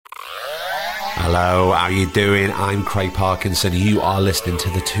Hello, how you doing? I'm Craig Parkinson. You are listening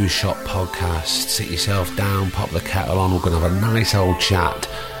to the Two Shot Podcast. Sit yourself down, pop the kettle on. We're going to have a nice old chat.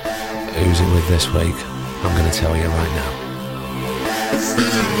 Who's it with this week? I'm going to tell you right now.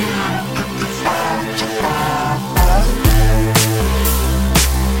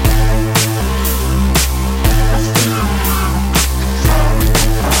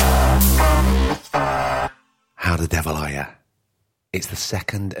 How the devil are you? It's the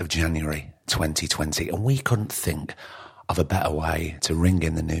 2nd of January 2020 and we couldn't think of a better way to ring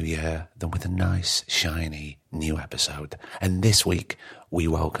in the new year than with a nice, shiny new episode. And this week we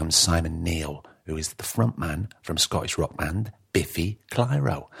welcome Simon Neil, who is the frontman from Scottish rock band Biffy,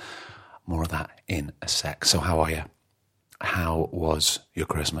 Clyro. More of that in a sec. So how are you? How was your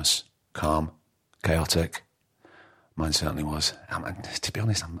Christmas? Calm? Chaotic? Mine certainly was. To be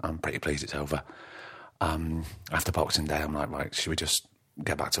honest, I'm pretty pleased it's over. After Boxing Day, I'm like, right, should we just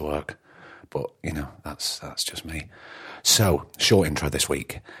get back to work? But, you know, that's just me. So, short intro this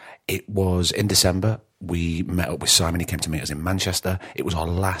week. It was in December. We met up with Simon. He came to meet us in Manchester. It was our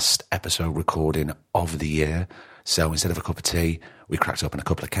last episode recording of the year. So instead of a cup of tea, we cracked open a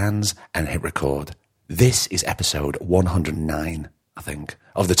couple of cans and hit record. This is episode 109, I think,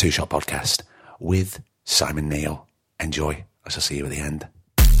 of the Two Shot Podcast with Simon Neil. Enjoy. I shall see you at the end.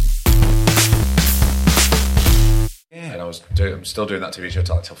 Yeah. And I'm still doing that TV show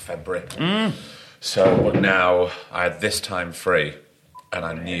until February. So, but now I had this time free, and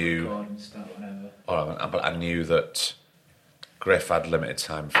I knew, but I knew that Griff had limited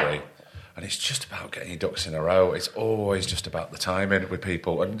time free, and it's just about getting your ducks in a row. It's always just about the timing with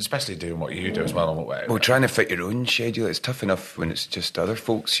people, and especially doing what you do as well. Well, trying to fit your own schedule, it's tough enough when it's just other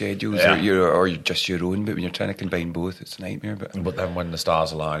folks' schedules or just your own, but when you're trying to combine both, it's a nightmare. But then when the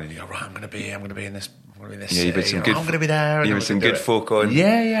stars align, and you go, right, I'm going to be in this. Yeah, you've had some good. I'm going to be there. You've had some good folk on.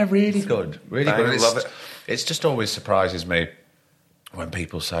 Yeah, really good, really good. I love it. It's just always surprises me when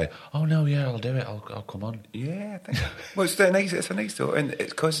people say, "Oh no, yeah, I'll do it. I'll come on." Yeah, I think. Well, it's a nice thought, and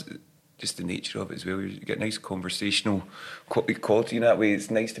it's because just the nature of it as well. You get nice conversational quality in that way.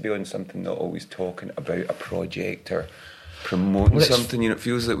 It's nice to be on something, not always talking about a project or promoting something. You know, it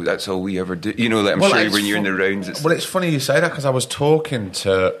feels like that's all we ever do. You know, like I'm sure when you're in the rounds. It's funny you say that because I was talking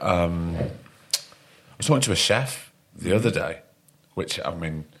to a chef the other day, which, I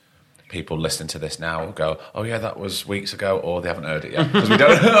mean, people listening to this now will go, oh yeah, that was weeks ago, or they haven't heard it yet. Because we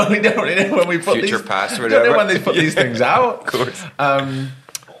don't really know when we put Future past or whatever. Don't know when they put these things out. Of course. And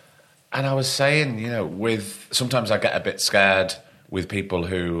I was saying, you know, sometimes I get a bit scared with people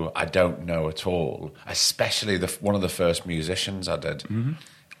who I don't know at all, especially one of the first musicians I did. Mm-hmm.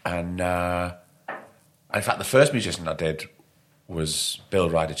 And in fact, the first musician I did was Bill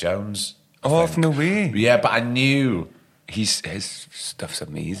Ryder-Jones. Oh, no way. Yeah, but I knew his stuff's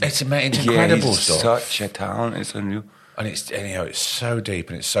amazing. It's incredible he's stuff. Such a talent. It's unreal. And it's so deep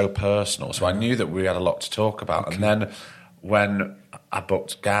and it's so personal. So I knew that we had a lot to talk about. Okay. And then when I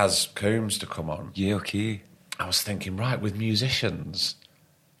booked Gaz Coombs to come on, I was thinking, right, with musicians,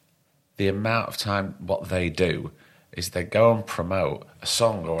 the amount of time what they do is they go and promote a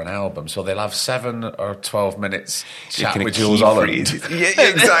song or an album, so they'll have 7 or 12 minutes chat with Jules Holland. Yeah,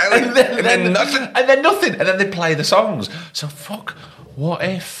 exactly. and then nothing. And then nothing. And then they play the songs. So what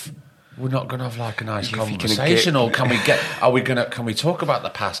if we're not going to have like a nice conversation? Or can we talk about the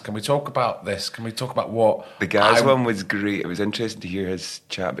past? Can we talk about this? Can we talk about what... The Gaz one was great. It was interesting to hear his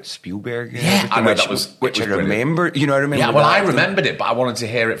chat about Spielberg. Yeah, I know, which I remember. You know, I remember. Yeah, well, I remembered it, but I wanted to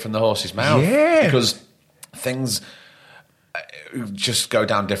hear it from the horse's mouth. Yeah. Because things just go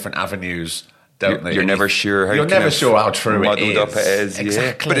down different avenues, don't they? You're never sure how true muddled up it is.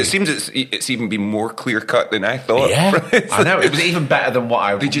 Exactly. Yeah. But it seems it's even been more clear cut than I thought. Yeah, right? I know. It was even better than what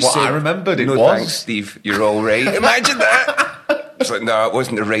I remembered. No, thanks, Steve. You're all right. Imagine that. It's like, no, it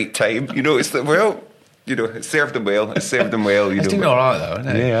wasn't the right time. You know, it's like, well, you know, it served them well. It's doing all right though,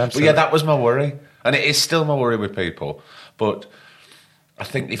 isn't it? Yeah, absolutely. But yeah, that was my worry, and it is still my worry with people. But I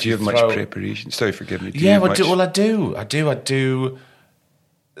think if do you have much preparation? Sorry, forgive me. I do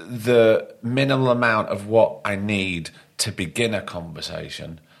the minimal amount of what I need to begin a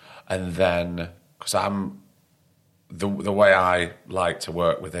conversation, and then because the way I like to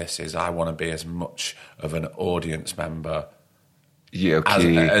work with this is I want to be as much of an audience member. Yeah,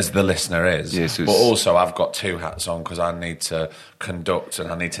 okay. As the listener is. Yes, but also I've got two hats on because I need to conduct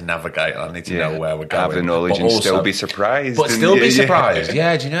and I need to navigate and I need to know where we're going. Have the knowledge and still be surprised. But still be surprised.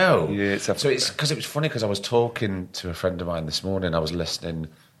 Yeah, do you know? Yeah, so it's because it was funny because I was talking to a friend of mine this morning. I was listening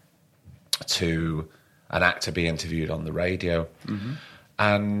to an actor be interviewed on the radio,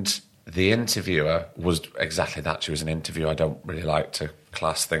 and the interviewer was exactly that. She was an interviewer. I don't really like to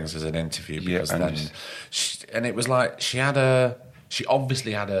class things as an interview because Yeah, then, and it was like she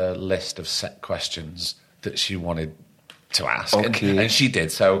obviously had a list of set questions that she wanted to ask, and she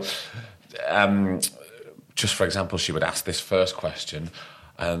did. So, just for example, she would ask this first question,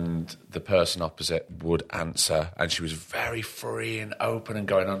 and the person opposite would answer, and she was very free and open and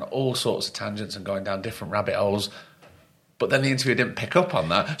going on all sorts of tangents and going down different rabbit holes. But then the interviewer didn't pick up on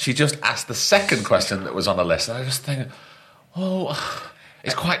that. She just asked the second question that was on the list, and I just think,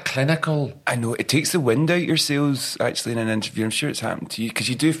 it's quite clinical. I know, it takes the wind out your sails, actually, in an interview. I'm sure it's happened to you, because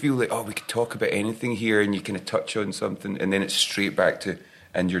you do feel like, we could talk about anything here, and you kind of touch on something, and then it's straight back to,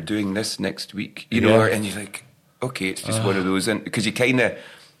 and you're doing this next week, you know, and you're like, okay, it's just one of those, because you kind of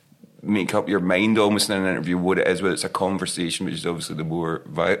make up your mind almost in an interview what it is, whether it's a conversation, which is obviously the more,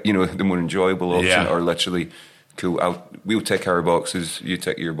 the more enjoyable option, or literally, cool, we'll tick our boxes, you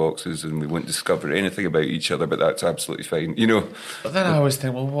tick your boxes, and we won't discover anything about each other, but that's absolutely fine, you know. But then I always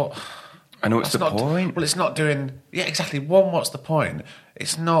think, well, what? I know, it's the point. Well, it's not doing... Yeah, exactly. One, what's the point?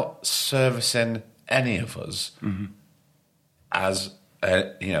 It's not servicing any of us as,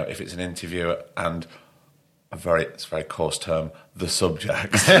 if it's an interviewer and it's a very coarse term, the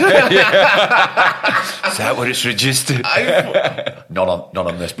subject. Is that what it's reduced to? Not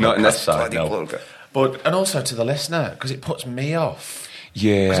on this podcast not in this side, no. But, and also to the listener, because it puts me off.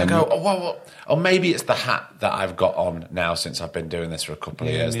 Yeah. Because I go, or maybe it's the hat that I've got on now since I've been doing this for a couple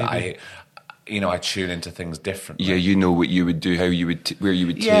of years, maybe. That I tune into things differently. Yeah, you know what you would do, how you would, where you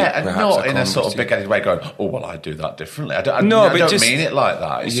would take. Yeah, and not in a sort of big-headed way going, I do that differently. I don't mean it like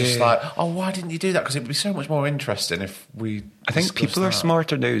that. It's just like, why didn't you do that? Because it would be so much more interesting if we... I think people are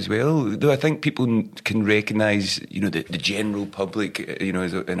smarter now as well. Though I think people can recognise, the general public,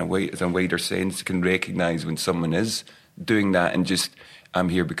 in a wider sense, can recognise when someone is doing that and just, I'm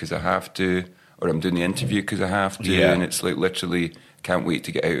here because I have to, or I'm doing the interview because I have to, and it's like literally... can't wait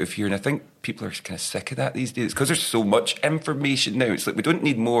to get out of here. And I think people are kind of sick of that these days because there's so much information now. It's like we don't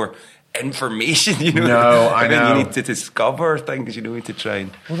need more information, No, I know. You need to discover things, you need to try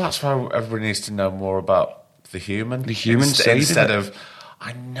and... Well, that's why everybody needs to know more about the human. The human side instead of it.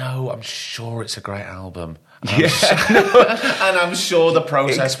 I'm sure it's a great album. And I'm sure the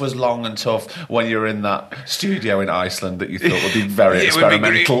process was long and tough when you're in that studio in Iceland that you thought would be very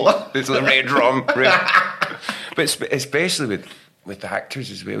experimental. It's a red rum. But especially with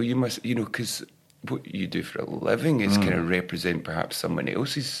actors as well, you must, because what you do for a living is kind of represent perhaps someone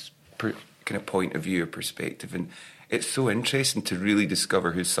else's kind of point of view or perspective. And it's so interesting to really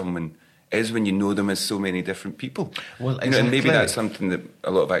discover who someone is when you know them as so many different people. Well, exactly. And maybe that's something that a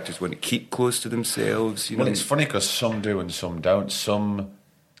lot of actors want to keep close to themselves. Well, it's funny because some do and some don't. Some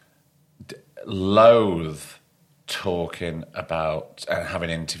loathe talking about and having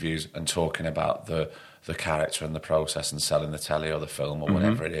interviews and talking about the character and the process and selling the telly or the film or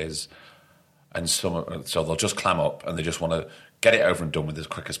whatever it is. And so they'll just clam up and they just want to get it over and done with as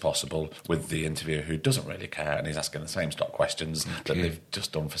quick as possible with the interviewer who doesn't really care and he's asking the same stock questions that they've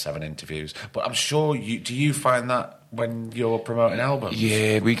just done for 7 interviews. But I'm sure do you find that when you're promoting albums?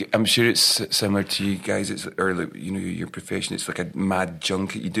 Yeah, I'm sure it's similar to you guys. Your profession. It's like a mad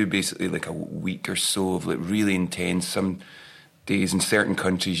junket. You do basically like a week or so of like really intense. Some days in certain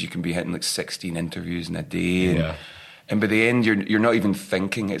countries you can be hitting like 16 interviews in a day, and by the end you're not even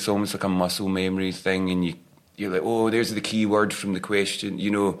thinking. It's almost like a muscle memory thing, and you're like, there's the key word from the question,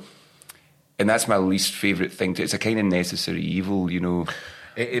 and that's my least favourite thing. It's a kind of necessary evil,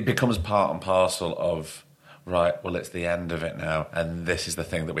 It becomes part and parcel of, right, well, it's the end of it now, and this is the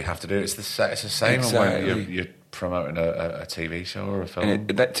thing that we have to do. It's the same exactly. when you're promoting a TV show or a film. And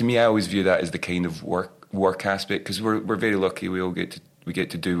that, to me, I always view that as the kind of work aspect, because we're very lucky. We all get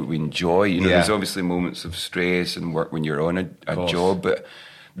to do what we enjoy. There's obviously moments of stress and work when you're on a job, but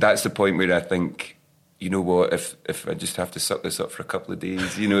that's the point where I think, you know what, if I just have to suck this up for a couple of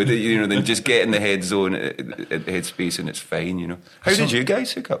days, then just get in the head zone, at the headspace, and it's fine. How did you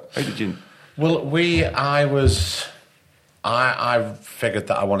guys hook up? How did you? Well, I figured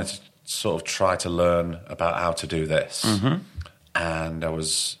that I wanted to sort of try to learn about how to do this. And I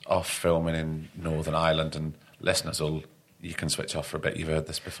was off filming in Northern Ireland, and listeners you can switch off for a bit. You've heard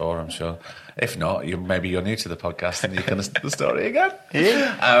this before, I'm sure. If not, maybe you're new to the podcast and you can listen to the story again.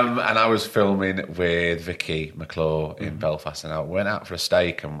 And I was filming with Vicky McClure in Belfast, and I went out for a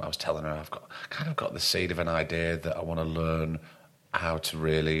steak, and I was telling her I've got the seed of an idea that I want to learn how to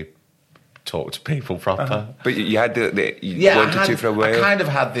really talk to people proper. But you had wanted to for a while? I kind of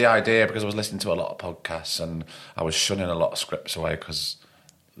had the idea because I was listening to a lot of podcasts and I was shunning a lot of scripts away because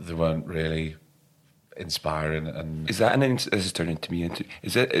they weren't really inspiring. And is that this is turning to me into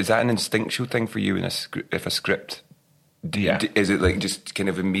is that an instinctual thing for you if a script Is it like just kind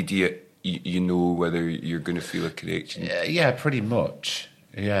of immediate? You know whether you're going to feel a connection. Yeah, pretty much.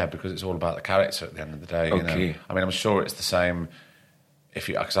 Yeah, because it's all about the character at the end of the day. You know? I mean, I'm sure it's the same.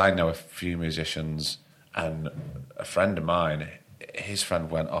 Because I know a few musicians, and a friend of mine, his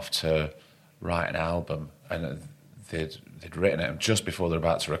friend went off to write an album, and they'd written it, and just before they're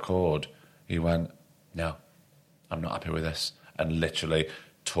about to record, he went, "No, I'm not happy with this," and literally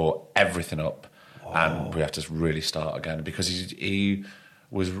tore everything up, and we have to really start again because he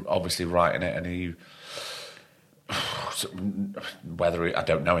was obviously writing it, and I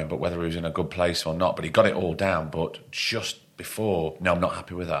don't know him, but whether he was in a good place or not, but he got it all down, but just before, no, I'm not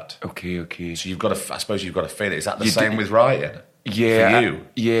happy with that. Okay. So I suppose you've got to feel it. Is that the same with writing? Yeah. For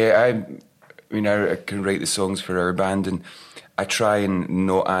you? I can write the songs for our band, and I try and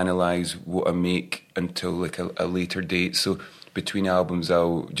not analyse what I make until like a later date. So between albums,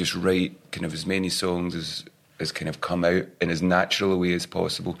 I'll just write kind of as many songs as kind of come out in as natural a way as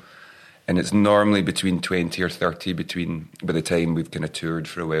possible. And it's normally between 20 or 30 by the time we've kind of toured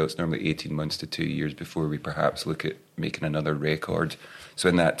for a while. It's normally 18 months to 2 years before we perhaps look at making another record. So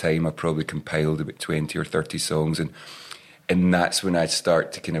in that time, I've probably compiled about 20 or 30 songs. And that's when I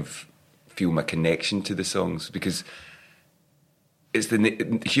start to kind of feel my connection to the songs, because it's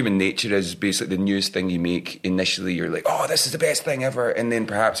human nature is basically the newest thing you make. Initially, you're like, oh, this is the best thing ever. And then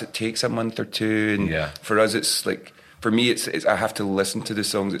perhaps it takes a month or two. And for us, it's like... For me, it's I have to listen to the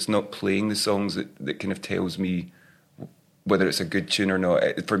songs. It's not playing the songs that kind of tells me whether it's a good tune or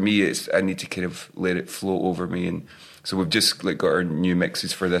not. For me, I need to kind of let it flow over me. And so we've just like got our new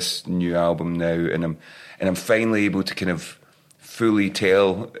mixes for this new album now, and I'm finally able to kind of fully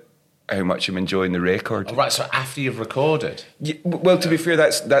tell how much I'm enjoying the record. Oh, right, so after you've recorded? Yeah, well, to be fair,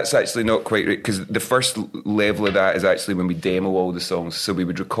 that's actually not quite right, because the first level of that is actually when we demo all the songs. So we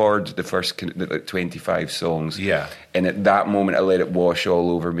would record the first like 25 songs, and at that moment I let it wash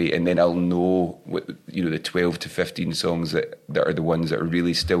all over me, and then I'll know what, the 12 to 15 songs that are the ones that are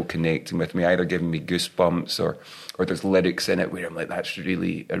really still connecting with me, either giving me goosebumps or there's lyrics in it where I'm like, I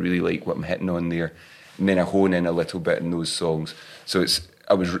really like what I'm hitting on there, and then I hone in a little bit in those songs. So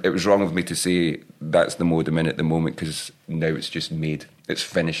it was wrong of me to say that's the mode I'm in at the moment, because now it's just made, it's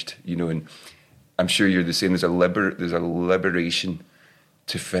finished, and I'm sure you're the same. There's a liberation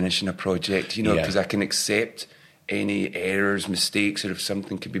to finishing a project, because I can accept any errors, mistakes, or if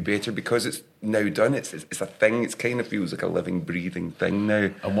something could be better, because it's now done. It's a thing. It kind of feels like a living, breathing thing now.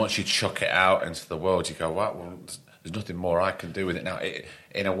 And once you chuck it out into the world, you go, well, there's nothing more I can do with it now.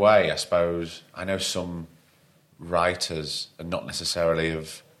 In a way, I suppose, I know some writers, and not necessarily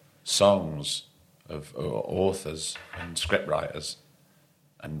of songs, of authors and script writers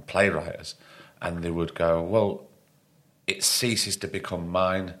and playwriters, and they would go, well, it ceases to become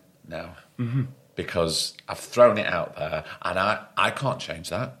mine now, because I've thrown it out there, and I can't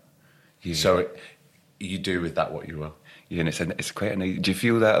change that. So you do with that what you will. And it's quite a nice. Do you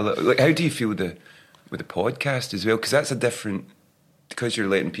feel that a little? Like, how do you feel with the podcast as well? Because that's a different. Because you're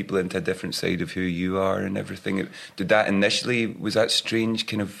letting people into a different side of who you are and everything. Did that initially, was that strange,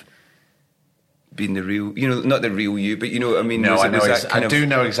 kind of being the real, not the real you, but what I mean? No, I do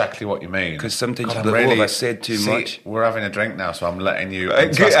know exactly what you mean. Because sometimes you're like, have I said too much? We're having a drink now, so I'm letting you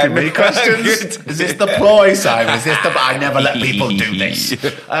asking me questions. Is this the ploy, Simon? Is this I never let people do this.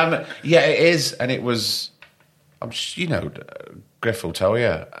 Yeah, it is, and it was, Griff will tell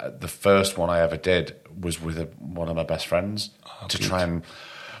you, the first one I ever did was with one of my best friends to try and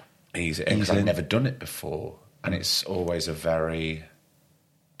ease it in, because I'd never done it before, and it's always a very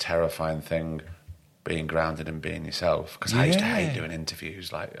terrifying thing, being grounded and being yourself, because I used to hate doing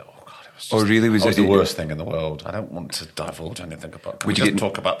interviews, like, oh God, it was just, really? Was it it the worst thing in the world. I don't want to divulge anything about it. Would you just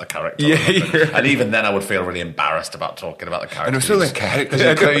talk about the character? Yeah. And even then I would feel really embarrassed about talking about the character. And also the character.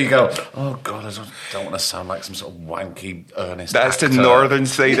 You go, oh God, I don't want to sound like some sort of wanky, earnest That's actor. the northern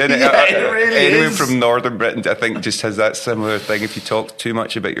side, isn't it? It really Anyone is. from northern Britain, I think, just has that similar thing. If you talk too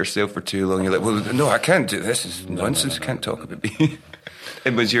much about yourself for too long, you're like, well, no, I can't do this. This is nonsense. I can't talk about me.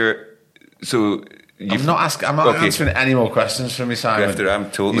 And was your... So... I'm not answering any more questions from you, Simon.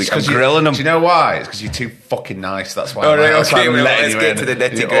 I'm grilling them. Do you know why? It's because you're too fucking nice. That's why. Let's get to the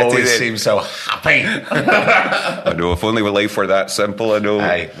nitty gritty. You always seem so happy. I know. If only life were that simple. I know.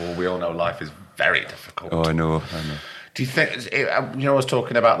 Hey, well, we all know life is very difficult. Oh, I know. Do you think? I was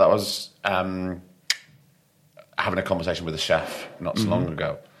talking about that. I was having a conversation with a chef not so long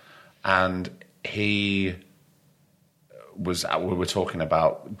ago, and we were talking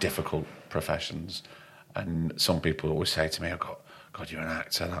about difficult professions, and some people always say to me, "Oh God, you're an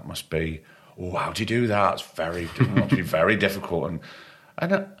actor. That must be. Oh, how do you do that? It must be very difficult."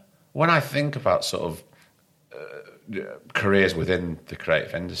 And when I think about sort of careers within the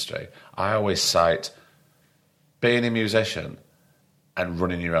creative industry, I always cite being a musician and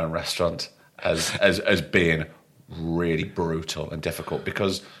running your own restaurant as being really brutal and difficult,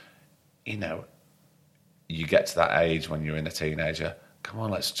 because, you know, you get to that age when you're in a teenager, come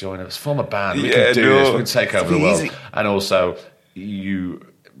on, let's join us, form a band, we can do this, we can take over the world. And also, you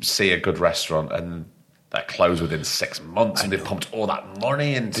see a good restaurant and that closed within 6 months, and they pumped all that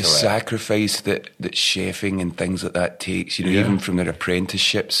money into the it. Sacrifice that chefing and things like that takes, you know, even from their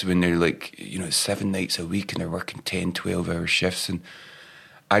apprenticeships, when they're like, you know, 7 nights a week and they're working 10, 12-hour shifts. And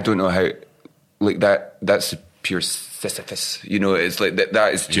I don't know how, like that's pure Sisyphus, you know, it's like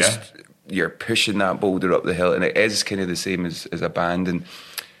that is just, you're pushing that boulder up the hill, and it is kind of the same as a band. And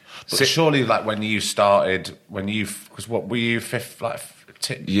but surely, like when you started, because what were you,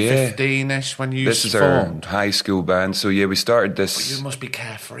 15-ish when you this is formed? Our high school band, so we started this. But you must be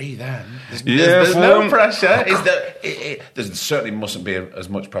carefree then. There's no pressure. There certainly mustn't be as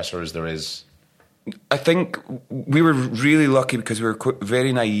much pressure as there is. I think we were really lucky because we were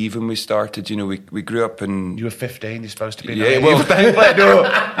very naive when we started. You know, we grew up in... You were 15, you're supposed to be naive. Well,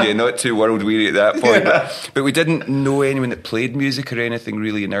 yeah, not too world weary at that point. But we didn't know anyone that played music or anything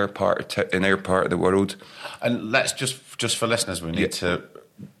really in our part of the world. And let's just for listeners, we need to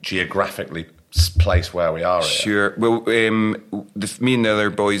geographically place where we are. Sure. Well, me and the other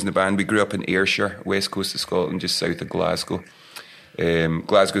boys in the band, we grew up in Ayrshire, west coast of Scotland, just south of Glasgow.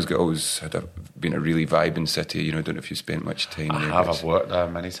 Glasgow's always been a really vibing city. You know, I don't know if you spent much time there. I've worked there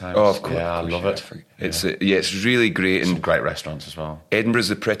many times. Oh, of course. Yeah, I love it. It's it's really great. Some great restaurants as well. Edinburgh's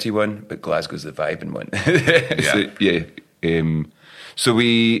the pretty one, but Glasgow's the vibing one. So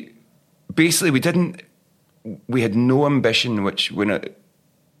we had no ambition, which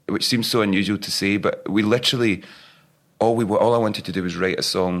seems so unusual to say, but we literally all I wanted to do was write a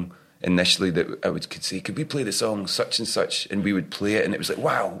song initially that I could say, could we play the song such and such, and we would play it, and it was like,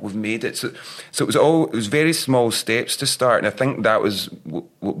 wow, we've made it. So it was very small steps to start, and I think that was what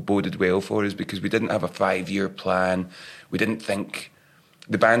boded well for us, because we didn't have a 5-year plan. We didn't think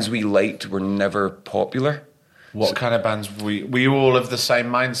the bands we liked were never popular. What kind of bands were you all of the same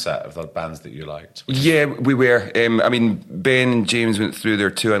mindset of the bands that you liked? Yeah, we were. I mean, Ben and James went through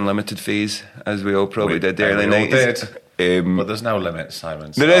their 2 Unlimited phase, as we all probably did early 90s. But there's no limit,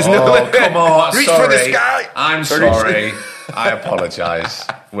 Simon. There is no limit. Come on, reach sorry. for the sky. I'm sorry. I apologise.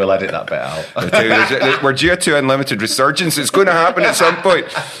 We'll edit that bit out. We're due to Unlimited resurgence. It's going to happen at some point.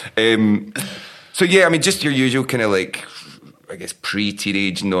 So yeah, I mean, just your usual kind of like, I guess,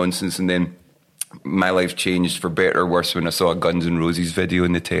 pre-teenage nonsense, and then my life changed for better or worse when I saw a Guns N' Roses video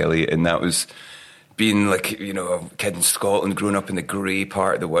in the telly, and that was being like, you know, a kid in Scotland growing up in the grey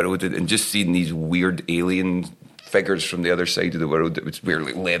part of the world, and just seeing these weird alien figures from the other side of the world that would wear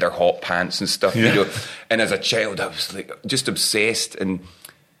like leather hot pants and stuff, you know. And as a child, I was like just obsessed, and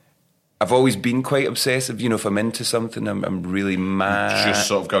I've always been quite obsessive. You know, if I'm into something, I'm really mad. Just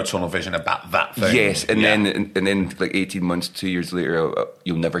sort of go tunnel vision about that thing. Yes, and then like 18 months, 2 years later,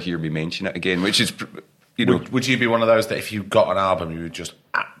 you'll never hear me mention it again, which is, you know. Would you be one of those that if you got an album, you would just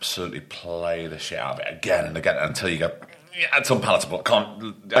absolutely play the shit out of it again and again until you go, yeah, it's unpalatable.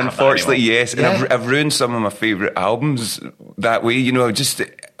 Can't. Unfortunately, yes. And I've ruined some of my favourite albums that way. You know, just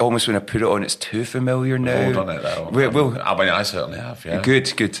almost when I put it on, it's too familiar now. Hold on it though. Well, I mean, I certainly have. Yeah.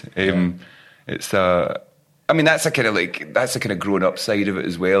 Good. It's I mean, that's a kind of grown up side of it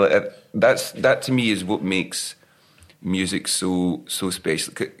as well. That to me is what makes music so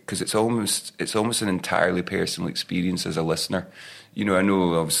special, because it's almost an entirely personal experience as a listener. You know, I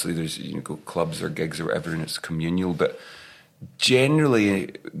know obviously there's, you know, go clubs or gigs or whatever, and it's communal, but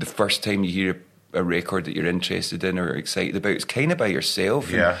generally the first time you hear a record that you're interested in or excited about, it's kind of by yourself.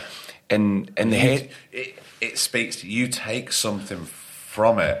 Yeah. And the head, it speaks to you. Take something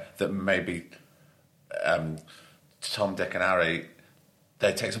from it that maybe Tom, Dick, and Harry,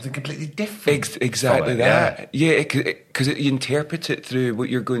 they take something completely different. Exactly that. Yeah, because you interpret it through what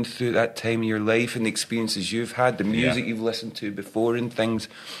you're going through at that time of your life and the experiences you've had, the music you've listened to before and things.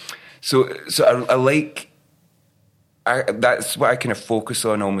 So I like. That's what I kind of focus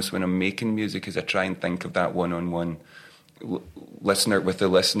on almost when I'm making music, is I try and think of that one-on-one listener with the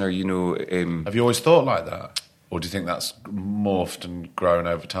listener, you know. Have you always thought like that? Or do you think that's morphed and grown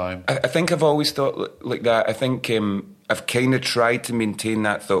over time? I think I've always thought like that. I think I've kind of tried to maintain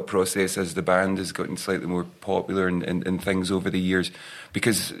that thought process as the band has gotten slightly more popular and things over the years.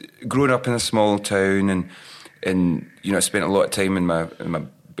 Because growing up in a small town and you know, I spent a lot of time in my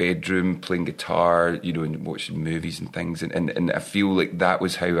bedroom playing guitar, you know, and watching movies and things, and I feel like that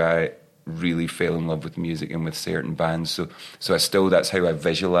was how I really fell in love with music and with certain bands. So that's how I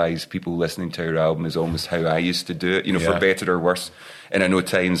visualise people listening to our album, is almost how I used to do it, for better or worse. And I know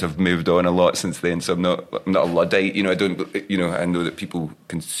times have moved on a lot since then, so I'm not a Luddite. I don't. I know that people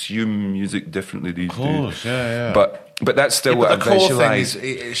consume music differently these days. Of course, yeah. But that's still what I visualise.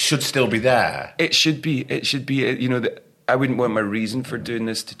 It should still be there. It should be. I wouldn't want my reason for doing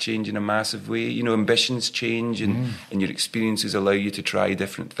this to change in a massive way. Ambitions change and your experiences allow you to try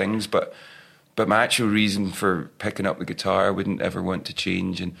different things. But my actual reason for picking up the guitar, I wouldn't ever want to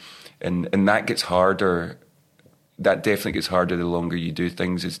change. And that gets harder. That definitely gets harder the longer you do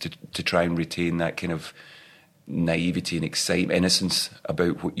things, is to try and retain that kind of naivety and excitement, innocence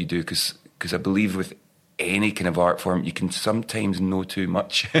about what you do. Because I believe with any kind of art form, you can sometimes know too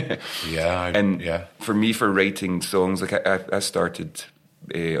much. For me, for writing songs, like I started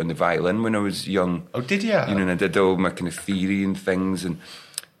on the violin when I was young. Oh, did you? And I did all my kind of theory and things, and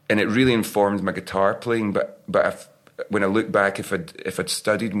it really informed my guitar playing. But when I look back, if I'd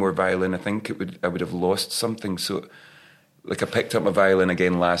studied more violin, I think I would have lost something. So, like, I picked up my violin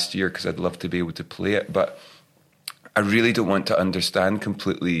again last year because I'd love to be able to play it, but I really don't want to understand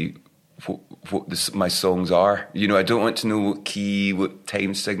completely what my songs are. I don't want to know what key, what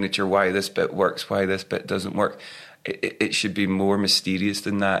time signature, why this bit works, why this bit doesn't work. It should be more mysterious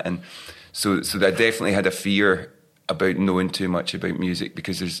than that. And so I definitely had a fear about knowing too much about music,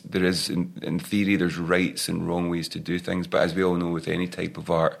 because there is in theory there's rights and wrong ways to do things, but as we all know, with any type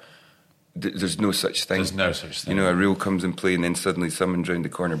of art, there's no such thing. There's no such thing. A rule comes in play, and then suddenly someone round the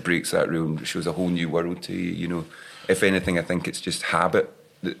corner breaks that rule and shows a whole new world to you. If anything, I think it's just habit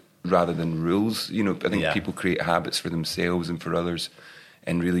rather than rules. I think people create habits for themselves and for others,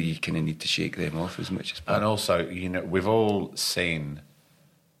 and really you kind of need to shake them off as much as possible. And also, we've all seen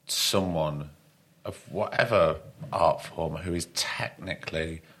someone of whatever art form who is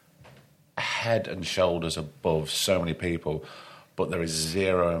technically head and shoulders above so many people, but there is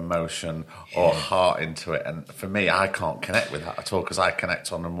zero emotion or heart into it. And for me, I can't connect with that at all, because I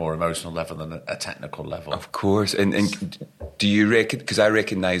connect on a more emotional level than a technical level. Of course. And do you because I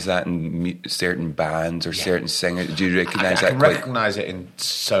recognise that in certain bands or certain singers, do you recognise that? I can recognise it in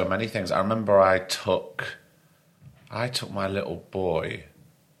so many things. I remember I took my little boy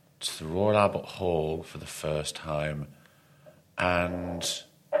to the Royal Albert Hall for the first time, and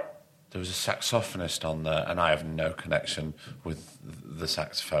there was a saxophonist on there, and I have no connection with the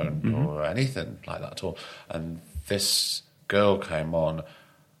saxophone or anything like that at all. And this girl came on,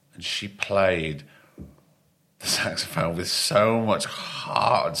 and she played the saxophone with so much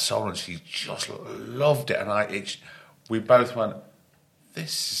heart and soul, and she just loved it. And we both went,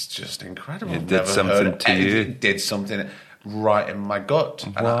 "This is just incredible." It did something to you. It did something right in my gut.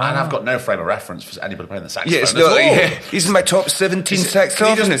 And I've got no frame of reference for anybody playing the saxophone He's in my top 17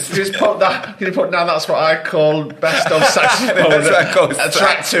 saxophonists. You just put down, that's what I call best of saxophone. That's what I call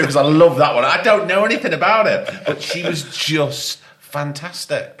track 2, because I love that one. I don't know anything about it, but she was just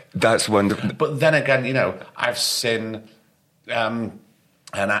fantastic. That's wonderful. But then again, I've seen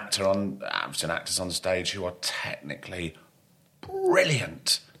actors on stage who are technically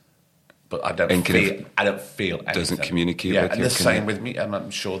brilliant, but I don't feel anything. Doesn't communicate. Yeah, and the same with me, and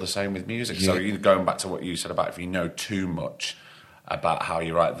I'm sure the same with music. Yeah. So going back to what you said about if you know too much about how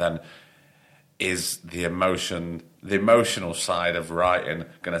you write, then is the emotional side of writing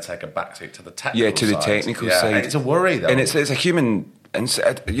going to take a backseat to the technical side? Yeah, to the technical side. And it's a worry, though. And it's a human, it's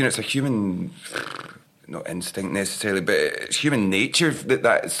a human, not instinct necessarily, but it's human nature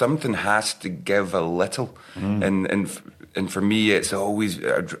that something has to give a little, and for me, I'd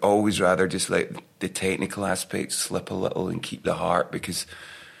always rather just let the technical aspects slip a little and keep the heart, because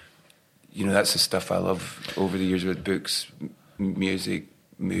that's the stuff I love over the years with books, music,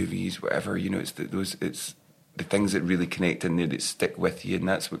 movies, whatever. It's the things that really connect in there that stick with you, and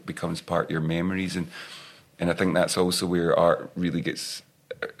that's what becomes part of your memories. And I think that's also where art really gets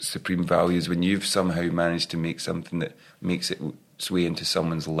supreme value, is when you've somehow managed to make something that makes it sway into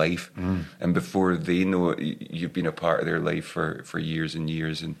someone's life, and before they know it, you've been a part of their life for years and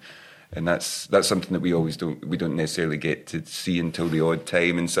years, and that's something that we don't necessarily get to see until the odd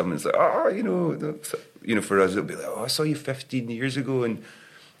time, and someone's like, for us it'll be like, I saw you 15 years ago, and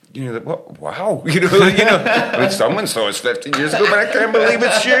like, what? Wow, when someone saw us 15 years ago, but I can't believe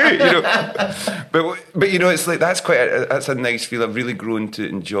it's you, But it's like that's a nice feel. I've really grown to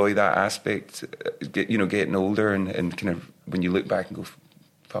enjoy that aspect. Getting older and kind of when you look back and go,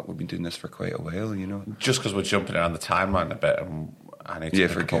 fuck, we've been doing this for quite a while, Just because we're jumping around the timeline a bit, and I need to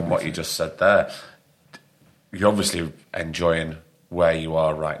pick up on what you just said there. You're obviously enjoying where you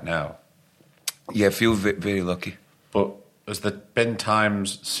are right now. Yeah, I feel very lucky. But has there been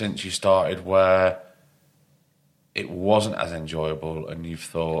times since you started where it wasn't as enjoyable and you've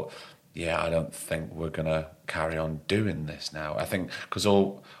thought, yeah, I don't think we're going to carry on doing this now? I think, because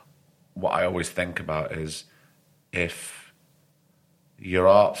what I always think about is if your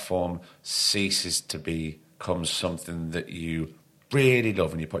art form ceases to become something that you really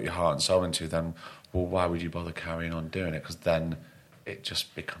love and you put your heart and soul into, then, well, why would you bother carrying on doing it? Because then it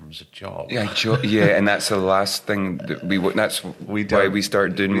just becomes a job. Yeah, and that's the last thing that that's why we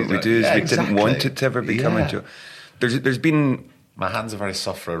started doing what we do. Is we didn't want it to ever become a job. There's been... My hands are very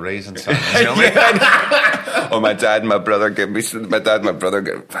soft for a reason. Oh, my dad and my brother get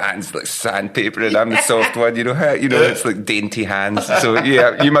hands like sandpaper, and I'm the soft one. You know how it's like dainty hands. So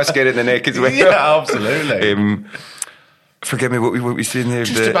yeah, you must get it in the neck as well. Yeah, absolutely. Forgive me, what we saying there?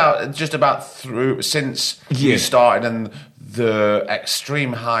 Just about through since you started and the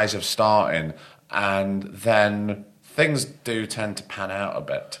extreme highs of starting, and then things do tend to pan out a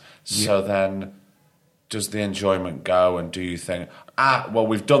bit. Yeah. So then, does the enjoyment go, and do you think, well,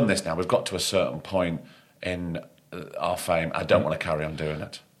 we've done this now, we've got to a certain point in our fame, I don't want to carry on doing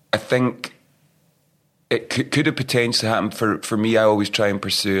it? I think it could have potentially happened. For me, I always try and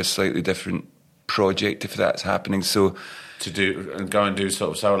pursue a slightly different project if that's happening. So to go and do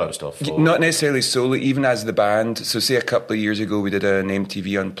sort of solo stuff? Or? Not necessarily solo, even as the band. So say a couple of years ago we did an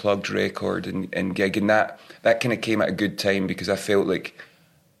MTV Unplugged record and gig, and that kind of came at a good time because I felt like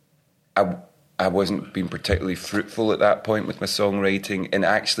I wasn't being particularly fruitful at that point with my songwriting, and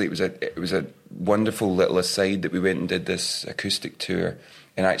actually it was a wonderful little aside that we went and did this acoustic tour,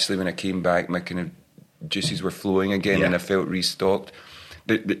 and actually when I came back my kind of juices were flowing again and I felt restocked.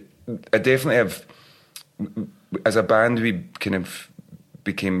 I definitely have, as a band we kind of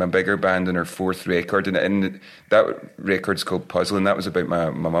became a bigger band in our fourth record, and that record's called Puzzle, and that was about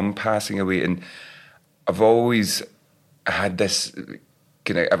my mum passing away, and I've always had this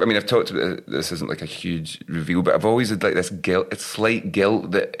I've talked about this isn't like a huge reveal, but I've always had like this slight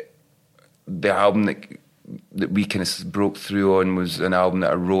guilt that the album that we kind of broke through on was an album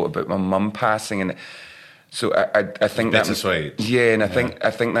that I wrote about my mum passing, and so I think that's bittersweet. Yeah, and I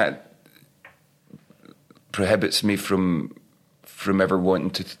think that prohibits me from ever wanting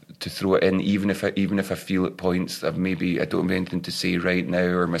to throw it in, even if I feel at points of maybe I don't have anything to say right now,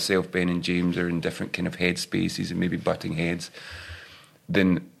 or myself, Ben and James are in different kind of headspaces and maybe butting heads.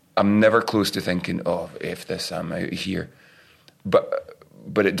 Then I'm never close to thinking, oh, F this, I'm out of here. But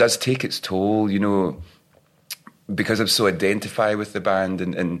it does take its toll, because I'm so identify with the band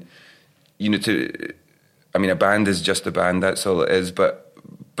and a band is just a band, that's all it is, but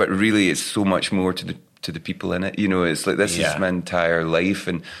really it's so much more to the people in it. It's like this is my entire life,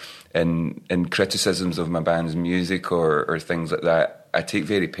 and criticisms of my band's music or things like that I take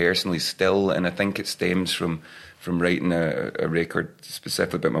very personally still, and I think it stems from writing a record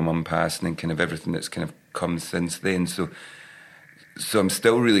specifically about my mum passing and kind of everything that's kind of come since then. So I'm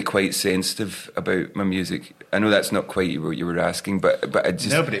still really quite sensitive about my music. I know that's not quite what you were asking, but I just...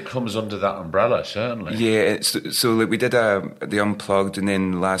 No, but it comes under that umbrella, certainly. Yeah, so like we did the Unplugged, and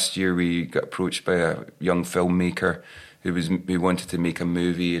then last year we got approached by a young filmmaker who wanted to make a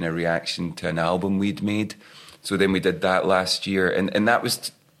movie in a reaction to an album we'd made. So then we did that last year, and that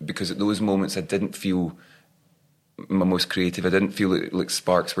was because at those moments I didn't feel my most creative. I didn't feel like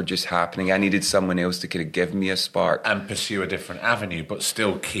sparks were just happening. I needed someone else to kind of give me a spark and pursue a different avenue, but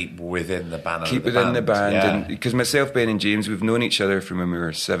still keep within the banner. Keep within the band, and because myself, Ben, and James, we've known each other from when we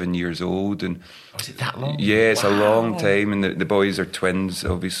were 7 years old. And was it that long? Yeah, it's a long time, and the boys are twins,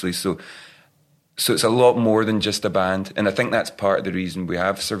 obviously. So it's a lot more than just a band, and I think that's part of the reason we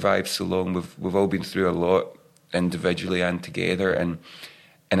have survived so long. We've all been through a lot individually and together, and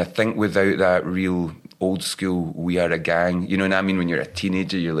I think without that real old school, we are a gang. You know what I mean? When you're a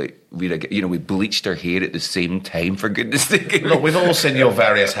teenager, you're like, we bleached our hair at the same time, for goodness sake. Look, we've all seen your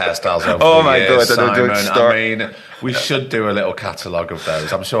various hairstyles over oh the my years, God, I don't start. I mean, we should do a little catalogue of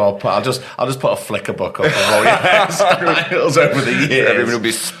those. I'm sure I'll just put a Flickr book up of all your hairstyles over the years. Everyone will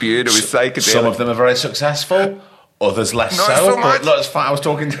be spewed, it'll be psychedelic. Some of them are very successful, others less Not so. so much. But look, it's fine.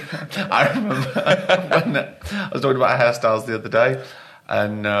 I remember when I was talking about hairstyles the other day,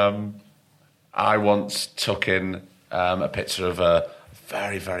 and I once took in a picture of a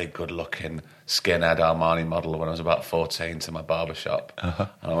very, very good-looking skinhead Armani model when I was about 14 to my barber shop. Uh-huh.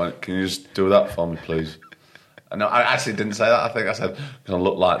 And I went, can you just do that for me, please? And no, I actually didn't say that. I think I said, can I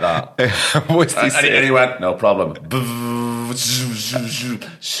look like that? And he went, no problem.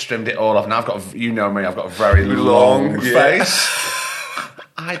 Trimmed it all off. Now I've got, I've got a very long face.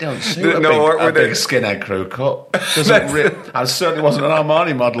 I don't suit No, a big skinhead crew cut. I certainly wasn't an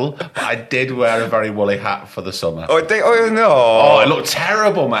Armani model, but I did wear a very woolly hat for the summer. Oh, no. Oh, it looked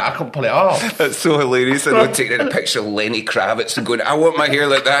terrible, mate. I couldn't pull it off. That's so hilarious. I know, taking a picture of Lenny Kravitz and going, I want my hair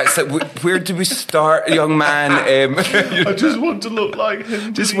like that. It's like, where do we start, young man? I just want to look like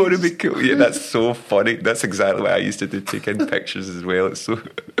him. Just want to be cool. Yeah, that's so funny. That's exactly what I used to do, taking pictures as well. It's so...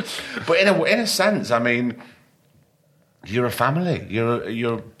 But in a sense, I mean, you're a family.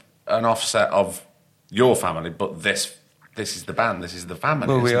 You're an offset of your family, but this is the band. This is the family.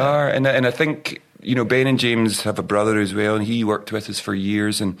 Well, we isn't are, it? and I think Ben and James have a brother as well, and he worked with us for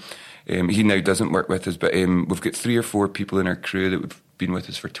years, and he now doesn't work with us. But we've got 3 or 4 people in our crew that have been with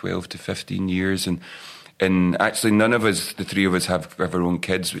us for 12 to 15 years, and actually none of us, the 3 of us, have our own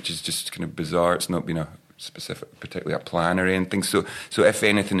kids, which is just kind of bizarre. It's not been a specific, particularly a plan or anything. So if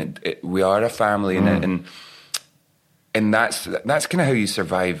anything, we are a family, and that's kind of how you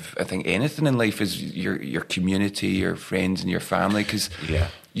survive. I think anything in life is your community, your friends, and your family. Because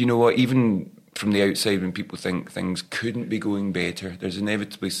you know what, even from the outside, when people think things couldn't be going better, there's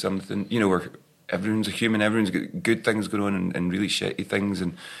inevitably something. Where everyone's a human, everyone's got good things going on and really shitty things,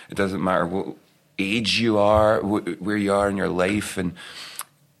 and it doesn't matter what age you are, where you are in your life, and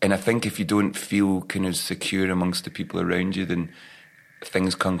I think if you don't feel kind of secure amongst the people around you, then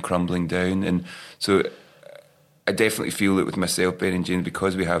things come crumbling down. And so I definitely feel that with myself, Ben and James,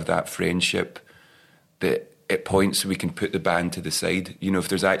 because we have that friendship, that at points we can put the band to the side. If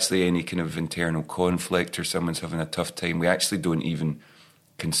there's actually any kind of internal conflict or someone's having a tough time, we actually don't even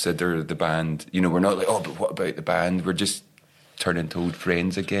consider the band. We're not like, oh, but what about the band? We're just turning to old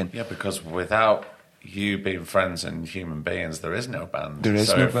friends again. Yeah, because without you being friends and human beings, there is no band. There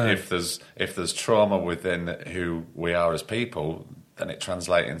is no band. If there's trauma within who we are as people, then it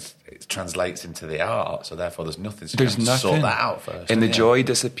translates into the art. So therefore, there's nothing. So there's nothing. Sort that out first. And the joy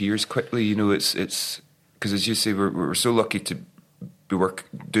disappears quickly. It's because, as you say, we're so lucky to be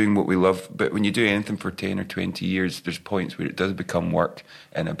doing what we love. But when you do anything for 10 or 20 years, there's points where it does become work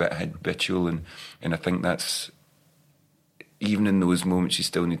and a bit habitual. And I think that's, even in those moments, you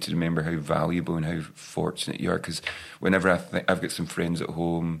still need to remember how valuable and how fortunate you are. Because whenever I've got some friends at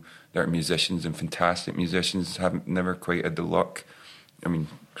home that are musicians and fantastic musicians, haven't never quite had the luck. I mean,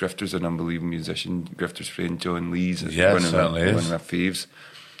 Grifter's an unbelievable musician. Grifter's friend John Lees is one of my faves.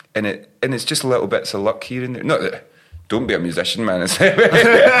 And it's just little bits of luck here and there. Not that, don't be a musician, man. This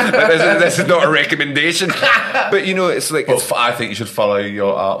is not a recommendation. But it's like... I think you should follow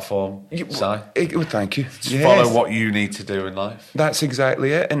your art form, Si. Well, thank you. Follow what you need to do in life. That's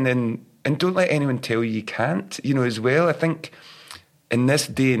exactly it. And don't let anyone tell you can't, as well. I think in this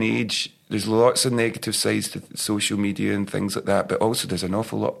day and age, there's lots of negative sides to social media and things like that, but also there's an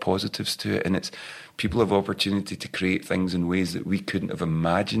awful lot of positives to it, and it's people have opportunity to create things in ways that we couldn't have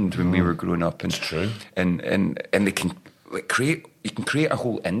imagined when we were growing up. And, it's true. And they can create a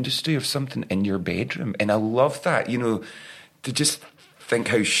whole industry of something in your bedroom, and I love that. To just think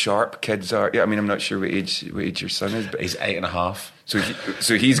how sharp kids are. Yeah, I mean, I'm not sure what age your son is, but he's 8.5.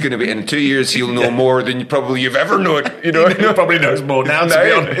 So he's going to be, in 2 years he'll know more than you've ever known. He probably knows more now, to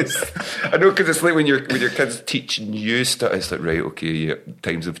be honest. I know, because it's like when your kids teaching you stuff, it's like, right, okay, yeah,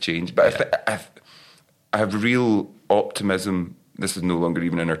 times have changed. But I have real optimism. This is no longer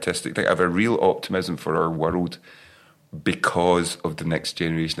even an artistic thing. I have a real optimism for our world because of the next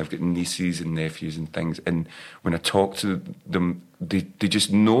generation. I've got nieces and nephews and things, and when I talk to them, they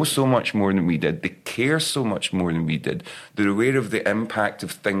just know so much more than we did. They care so much more than we did. They're aware of the impact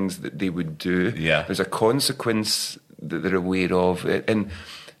of things that they would do. Yeah. There's a consequence that they're aware of, and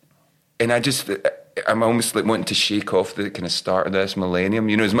I'm almost like wanting to shake off the kind of start of this millennium.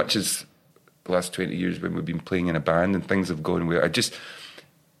 As much as the last 20 years when we've been playing in a band and things have gone well,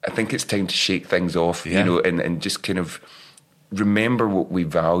 I think it's time to shake things off, and just kind of remember what we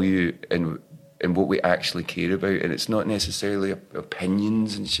value and what we actually care about. And it's not necessarily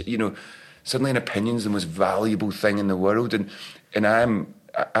opinions and shit. Suddenly an opinion's the most valuable thing in the world. And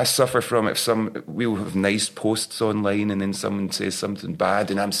I suffer from it. We'll have nice posts online, and then someone says something bad,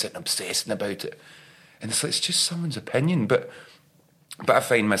 and I'm sitting obsessing about it. And it's like, it's just someone's opinion, but I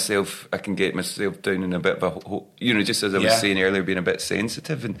find I can get myself down in a bit of a, just as I was saying earlier, being a bit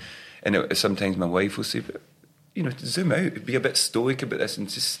sensitive. And sometimes my wife will say, but, zoom out, be a bit stoic about this and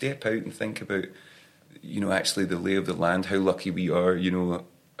just step out and think about, actually the lay of the land, how lucky we are,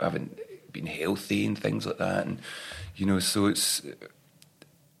 having been healthy and things like that. And, so it's,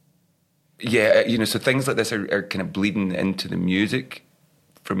 so things like this are kind of bleeding into the music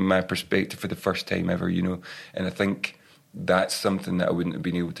from my perspective for the first time ever, and I think that's something that I wouldn't have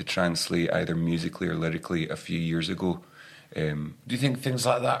been able to translate either musically or lyrically a few years ago. Do you think things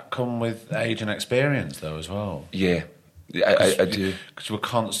like that come with age and experience, though, as well? Yeah, I do. Because we're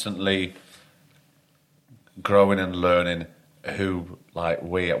constantly growing and learning who, like,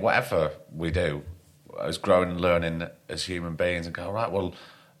 whatever we do, as growing and learning as human beings, and go, right, well,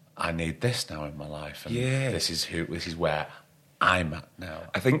 I need this now in my life, and this is where I'm at now.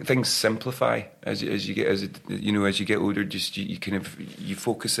 I think things simplify as you get older. Just you kind of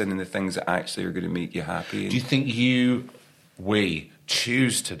focus in on the things that actually are going to make you happy. Do you think we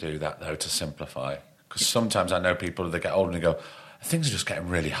choose to do that, though, to simplify? Because sometimes I know people that get older and go, things are just getting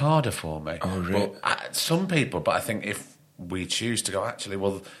really harder for me. Oh, really? Well, some people, but I think if we choose to go, actually,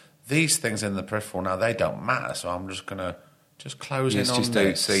 well, these things in the peripheral now, they don't matter, so I'm just going to just close in on this. It's just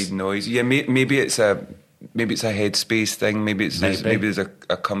outside noise. Yeah, maybe it's a headspace thing. Maybe there's a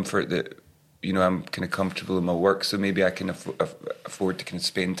comfort that, I'm kind of comfortable in my work, so maybe I can afford to kind of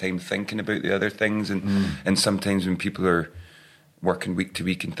spend time thinking about the other things. And sometimes when people are working week to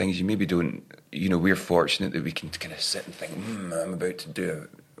week and things, you maybe don't. We're fortunate that we can kind of sit and think, I'm about to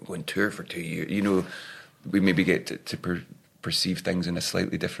go on tour for 2 years. We maybe get to perceive things in a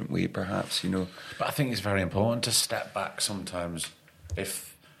slightly different way, perhaps. But I think it's very important to step back sometimes.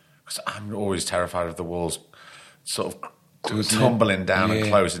 Because I'm always terrified of the walls sort of tumbling down and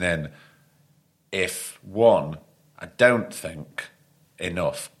closing in. If one, I don't think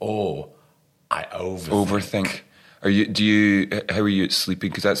enough, or I overthink. How are you at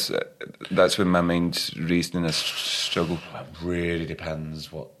sleeping? Because that's when my mind's racing and I struggle. It really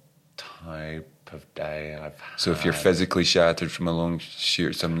depends what type of day I've had. So if you're physically shattered from a long shoot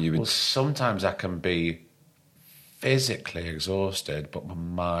or something, you would... Well, sometimes I can be physically exhausted, but my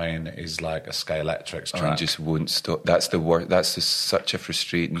mind is like a Scalextric track. And just won't stop. That's the worst. That's just such a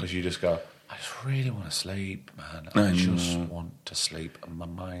frustrating... Because you just go, I just really want to sleep, man. I just want to sleep, and my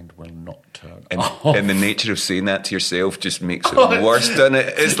mind will not turn off. And the nature of saying that to yourself just makes it worse, doesn't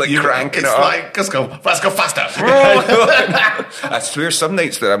it? It's like cranking it up. Like, let's go faster. I swear some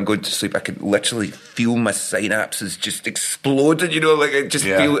nights that I'm going to sleep, I can literally feel my synapses just exploding, like I just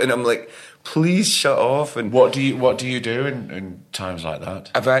feel it, and I'm like, please shut off. And what do you do in times like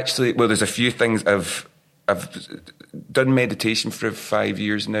that? There's a few things. I've done meditation for 5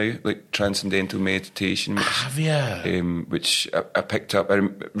 years now, like transcendental meditation. Have you? Which I picked up. I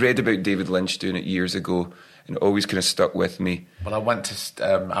read about David Lynch doing it years ago, and it always kind of stuck with me. Well, I went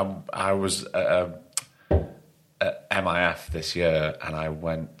to... I was at MIF this year, and I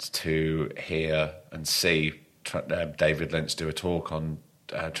went to hear and see David Lynch do a talk on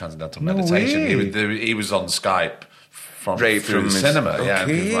transcendental meditation. He was on Skype through the cinema. Okay. Yeah,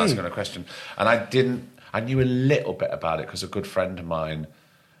 and people were asking a question, and I knew a little bit about it because a good friend of mine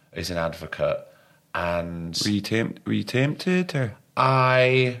is an advocate. And were you tempted? Or?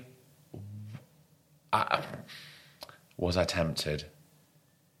 I was I tempted?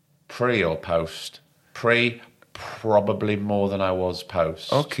 Pre or post? Pre, probably more than I was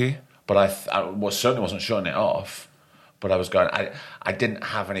post. Okay, but I certainly wasn't shutting it off. But I was going. I didn't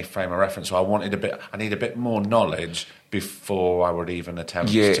have any frame of reference, so I need a bit more knowledge before I would even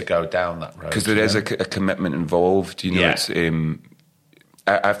attempt to go down that road. Because there is a commitment involved. It's.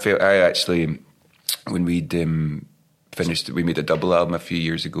 I felt I actually, when we'd finished, we made a double album a few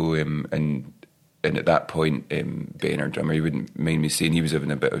years ago, and at that point, Ben, our drummer, he wouldn't mind me saying he was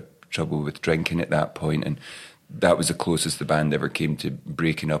having a bit of trouble with drinking at that point, and that was the closest the band ever came to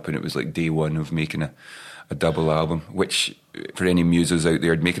breaking up, and it was like day one of making a double album, which for any musos out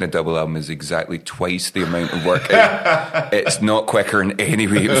there, making a double album is exactly twice the amount of work. It's not quicker in any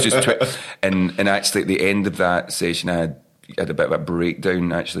way. It was just and actually at the end of that session, I had a bit of a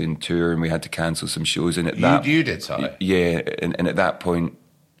breakdown actually in tour, and we had to cancel some shows. And you did, sorry. Yeah, and at that point,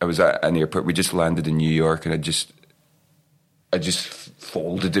 I was at an airport. We just landed in New York, and I just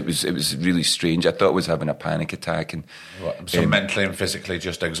folded. It was really strange. I thought I was having a panic attack, and so mentally and physically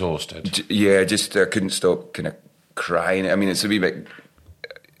just exhausted. I couldn't stop kind of crying. I mean, it's a wee bit.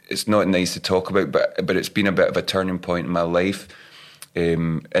 It's not nice to talk about, but it's been a bit of a turning point in my life,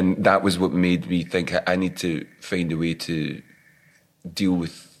 and that was what made me think I need to find a way to deal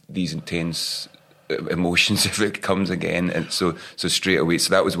with these intense emotions if it comes again. And so straight away, so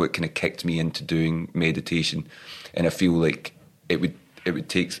that was what kind of kicked me into doing meditation, and I feel like it would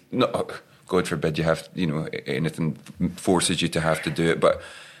take, not, God forbid you have, anything forces you to have to do it, but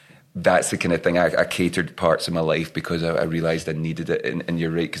that's the kind of thing I catered parts of my life because I realised I needed it. And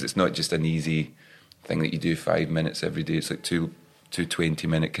you're right, because it's not just an easy thing that you do 5 minutes every day. It's like two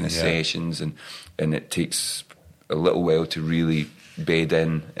 20-minute kind of sessions, and it takes a little while to really bed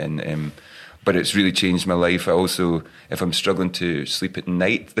in. And but it's really changed my life. I also, if I'm struggling to sleep at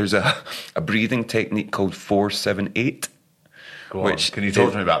night, there's a breathing technique called 4-7-8. Go on. Can you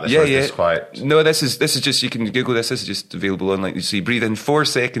talk to me about this? Yeah, Is this quite... No, this is just, you can Google this. This is just available online. So you breathe in 4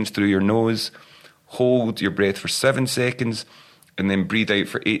 seconds through your nose, hold your breath for 7 seconds, and then breathe out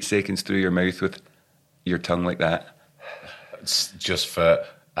for 8 seconds through your mouth with your tongue like that. It's just for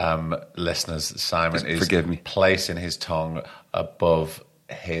listeners, Simon is placing his tongue above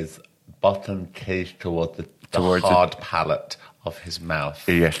his bottom teeth towards the hard palate of his mouth.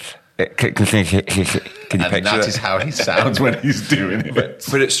 Yes. Can you picture that is how he sounds when he's doing it.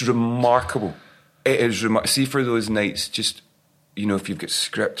 But it's remarkable. It is remarkable. See, for those nights, just, if you've got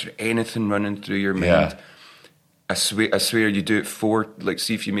script or anything running through your mind, I swear you do it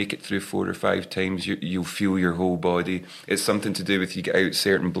see if you make it through 4 or 5 times, you'll feel your whole body. It's something to do with you get out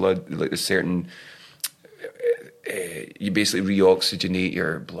certain blood, like a certain... you basically reoxygenate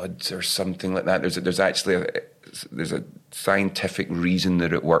your blood or something like that. There's actually there's a scientific reason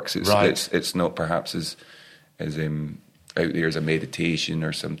that it works. It's not perhaps as out there as a meditation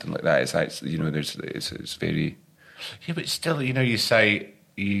or something like that. It's actually it's very... Yeah, but still, you say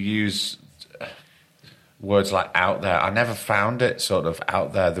you use words like out there. I never found it sort of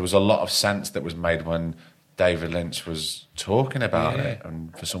out there. There was a lot of sense that was made when David Lynch was talking about it,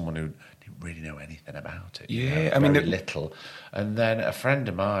 and for someone who didn't really know anything about it. Yeah, very little. And then a friend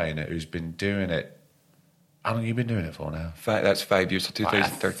of mine who's been doing it. How long have you been doing it for now? That's 5 years, so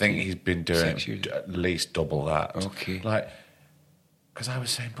 2013. I think he's been doing it at least double that. Okay. Because I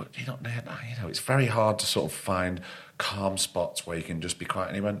was saying, but it's very hard to sort of find calm spots where you can just be quiet.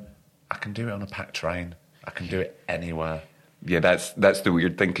 And he went, I can do it on a packed train. I can do it anywhere. Yeah, that's the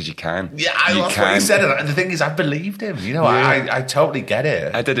weird thing, because you can. Yeah, that's what he said. And the thing is, I believed him. I totally get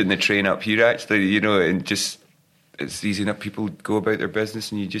it. I did it in the train up here, actually, and just... It's easy enough. People go about their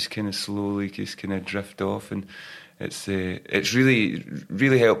business, and you just kind of slowly just kind of drift off, and it's really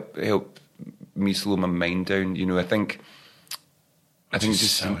really helped me slow my mind down. I think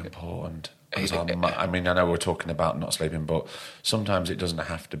just so important. I know we're talking about not sleeping, but sometimes it doesn't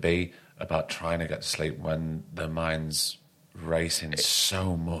have to be about trying to get to sleep when the mind's racing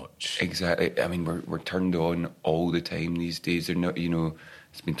so much. Exactly. I mean, we're turned on all the time these days. They're not,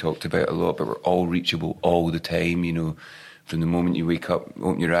 it's been talked about a lot, but we're all reachable all the time, from the moment you wake up,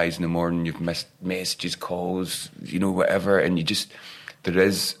 open your eyes in the morning, you've missed messages, calls, whatever, and there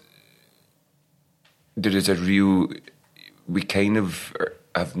is a real, we kind of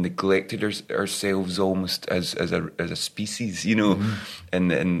have neglected ourselves almost as a species,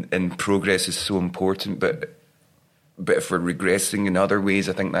 and progress is so important, but if we're regressing in other ways,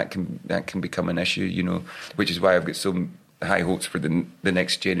 I think that can become an issue, which is why I've got so high hopes for the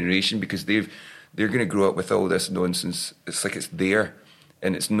next generation, because they're going to grow up with all this nonsense. It's like it's there,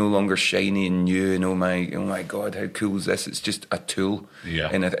 and it's no longer shiny and new. And oh my God, how cool is this? It's just a tool. Yeah.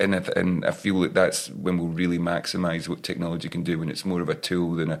 And I feel like that's when we'll really maximise what technology can do, when it's more of a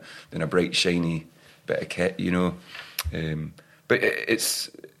tool than a bright shiny bit of kit. But it's.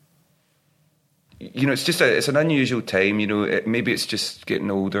 It's an unusual time, maybe it's just getting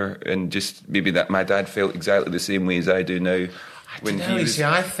older, and just maybe that my dad felt exactly the same way as I do now.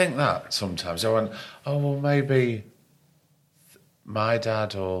 I think that sometimes. I went, maybe my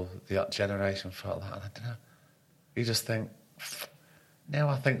dad or the generation felt that. I don't know. You just think, no,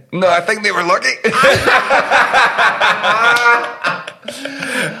 I think they were lucky.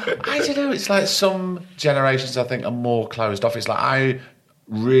 I don't know, it's like some generations I think are more closed off. It's like I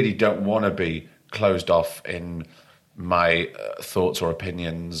really don't want to be closed off in my thoughts or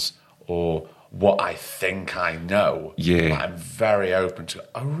opinions or what I think I know. Yeah. I'm very open to,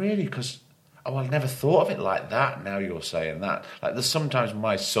 really? Because, I never thought of it like that. Now you're saying that. Like, there's sometimes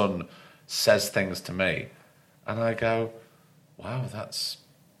my son says things to me and I go, wow, that's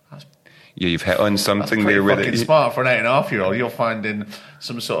yeah, you've hit on something there with it. Smart for an 8.5-year-old. You're finding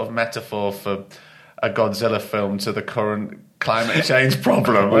some sort of metaphor for a Godzilla film to the current climate change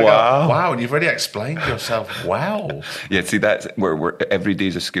problem. Wow, and you've really explained yourself. Wow. Yeah, see, that's where every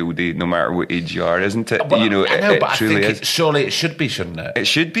day's a school day, no matter what age you are, isn't it? Well, I know, but I think surely it should be, shouldn't it? It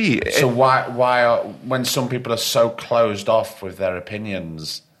should be. So why when some people are so closed off with their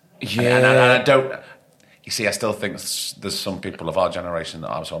opinions? Yeah, and I don't. You see, I still think there's some people of our generation that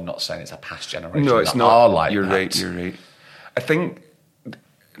are. So I'm not saying it's a past generation. No, it's that not. Are like You're that. right. You're right. I think.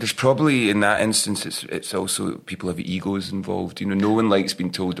 There's probably, in that instance, it's also people have egos involved. No one likes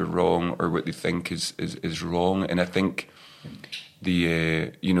being told they're wrong or what they think is wrong. And I think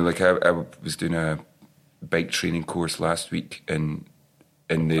I was doing a bike training course last week, and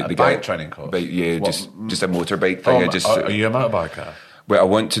the bike training course? just a motorbike thing. Are you a motorbiker? Well, I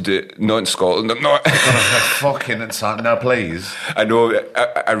want to do it, not in Scotland. I'm not. Fucking inside. No, please. I know.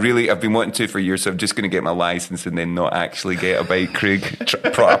 I've been wanting to for years, so I'm just going to get my license and then not actually get a bike, Craig.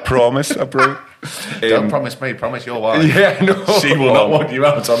 I promise. I promise. Don't promise me. Promise your wife. Yeah, I know. She will not want you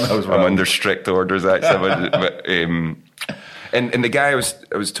out on those roads. I'm under strict orders, actually. And the guy I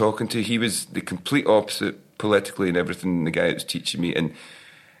was talking to, he was the complete opposite politically and everything. The guy that was teaching me,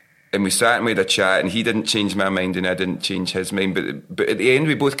 and we sat and we had a chat, and he didn't change my mind and I didn't change his mind. But at the end,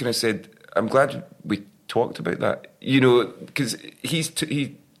 we both kind of said, I'm glad we talked about that. You know, because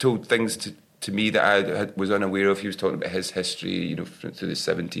he told things to me that I was unaware of. He was talking about his history, you know, through the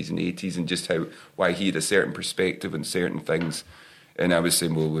 70s and 80s, and just why he had a certain perspective on certain things. And I was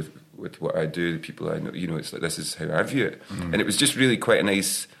saying, well, with what I do, the people I know, you know, it's like, this is how I view it. And it was just really quite a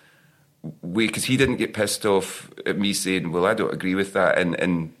nice way, because he didn't get pissed off at me saying, well, I don't agree with that.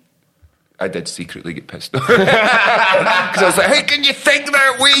 And I did secretly get pissed off. Because I was like, how can you think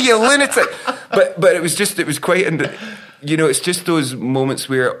that way, you lunatic? But it was quite, you know, it's just those moments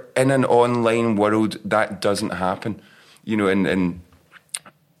where in an online world that doesn't happen. You know, and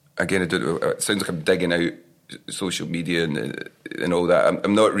again, I don't know, it sounds like I'm digging out social media and all that.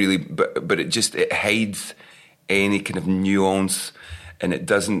 I'm not really, but it hides any kind of nuance, and it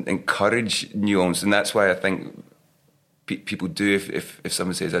doesn't encourage nuance. And that's why I think people do, if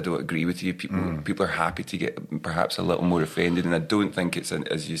someone says I don't agree with you, people are happy to get perhaps a little more offended. And I don't think it's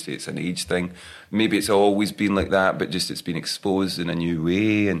as you say, it's an age thing. Maybe it's always been like that, but just it's been exposed in a new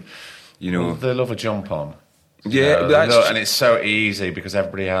way. And you know, well, they love a jump on. Yeah, and it's so easy because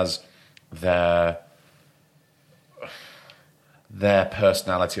everybody has their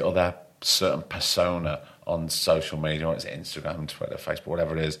personality or their certain persona on social media, or it's Instagram, Twitter, Facebook,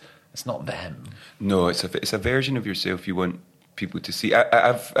 whatever it is. It's not them. No, it's a version of yourself you want people to see.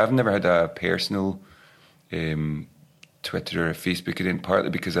 I've never had a personal Twitter or Facebook, and then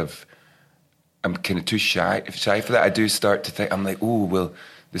partly because I'm kind of too shy for that. I do start to think, I'm like, oh well,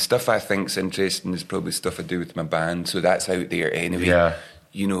 the stuff I think's interesting is probably stuff I do with my band, so that's out there anyway. Yeah.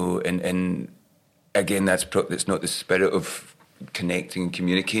 You know, and again, that's not the spirit of connecting and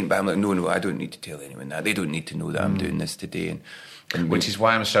communicating. But I'm like, no, I don't need to tell anyone that. They don't need to know that I'm doing this today. And which is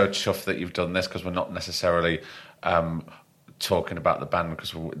why I'm so chuffed that you've done this, because we're not necessarily talking about the band,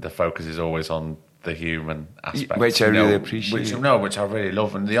 because the focus is always on the human aspect. Which I really appreciate. Which I really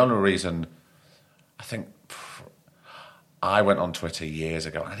love. And the only reason, I think, I went on Twitter years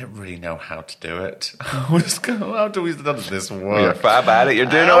ago and I didn't really know how to do it. I was going, how do we do this work? You're fab at it. You're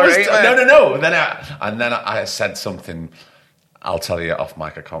doing all right. No. And then I said something, I'll tell you off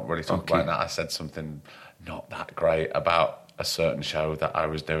mic, I can't really talk about that. I said something not that great about a certain show that I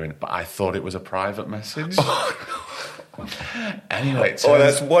was doing, but I thought it was a private message. Anyway,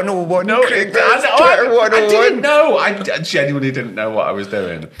 that's 101. No, I didn't know. I genuinely didn't know what I was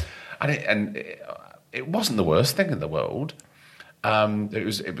doing, and it wasn't the worst thing in the world.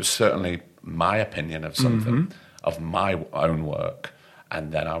 It was certainly my opinion of something, of my own work,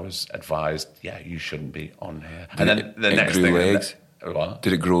 and then I was advised, you shouldn't be on here. And then the next thing, legs. What?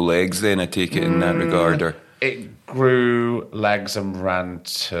 Did it grow legs? Then I take it in that regard, or it grew legs and ran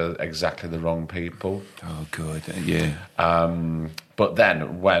to exactly the wrong people. Oh, good, yeah. But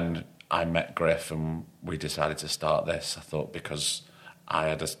then when I met Griff and we decided to start this, I thought, because I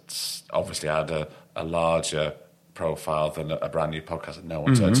had a larger profile than a brand new podcast that no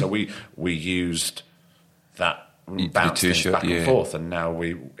one's heard, so we used that, bounced things back and forth, and now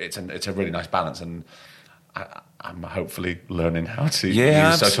it's a really nice balance, and I'm hopefully learning how to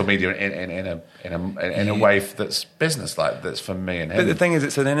use social media in a way that's business-like, that's for me and him. But the thing is,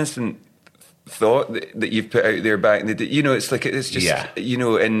 it's an innocent thought that you've put out there back in the day. You know, it's like, it's just, you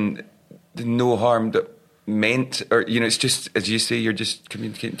know, and no harm that meant, or, you know, it's just, as you say, you're just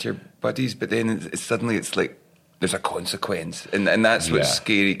communicating to your buddies, but then suddenly it's like there's a consequence, and that's what's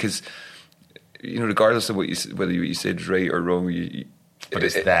scary, because, you know, regardless of whether what you said is right or wrong, but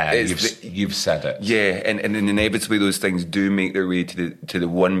it's there. You've said it. Yeah, and inevitably those things do make their way to the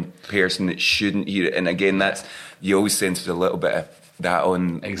one person that shouldn't hear it. And again, that's, you always sense there's a little bit of that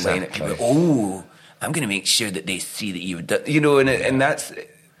on. Exactly. Like, oh, I'm going to make sure that they see that you've done, you know, and that's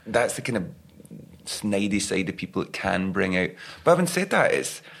the kind of snidey side of people it can bring out. But having said that,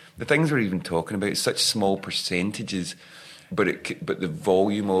 it's the things we're even talking about, it's such small percentages, but the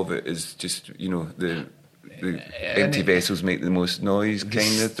volume of it is just, you know, the empty vessels make the most noise,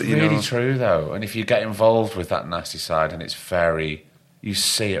 kind of. It's really true, though. And if you get involved with that nasty side, and it's you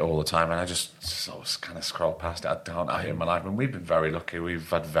see it all the time, and I just sort of kind of scroll past it. I don't know in my life, and we've been very lucky. We've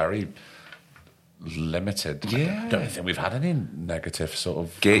had very limited. I don't think we've had any negative sort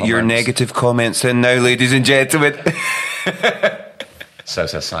of Get comments. Your negative comments in now, ladies and gentlemen. So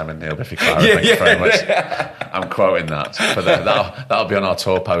says Simon Neil, Biffy Clyro. Thank you very much. I'm quoting that. But that'll be on our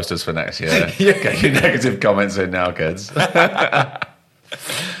tour posters for next year. Get your negative comments in now, kids. But,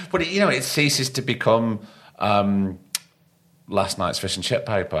 it ceases to become last night's fish and chip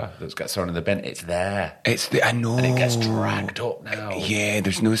paper that gets thrown in the bin. It's there. I know. And it gets dragged up now. Yeah,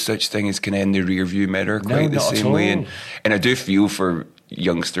 there's no such thing as kind of in the rear view mirror quite the not same at all. way. And I do feel for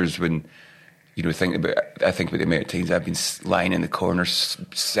youngsters when, I think about the amount of times I've been lying in the corner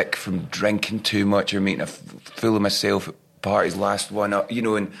sick from drinking too much or making a fool of myself at parties, last one up,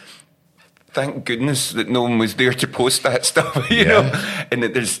 and thank goodness that no one was there to post that stuff, you know, and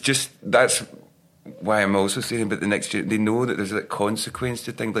that that's why I'm also saying about the next year, they know that there's a consequence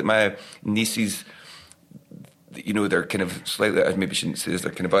to things. Like my nieces, they're kind of slightly, I maybe shouldn't say this,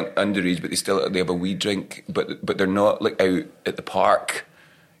 they're kind of underage, but they have a wee drink, but they're not like out at the park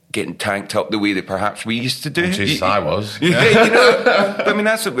getting tanked up the way that perhaps we used to do. Jesus, I was. I mean,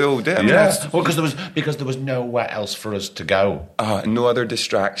 that's what we all did. I mean, because there was nowhere else for us to go. No other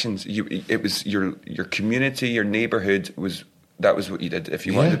distractions. It was your community, your neighbourhood that was what you did. If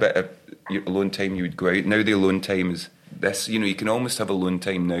you wanted a bit of your alone time, you would go out. Now the alone time is this. You can almost have alone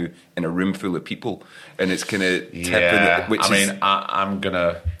time now in a room full of people, and it's kind of tipping. I'm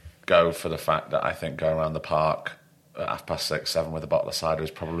gonna go for the fact that I think going around the park at 6:30, 7 with a bottle of cider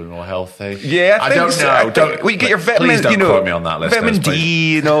is probably more healthy. Yeah, I don't know. You get your vitamin. Please don't quote me on that list. Vitamin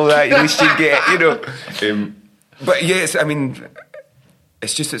D and all that. At least you get. But yes, I mean,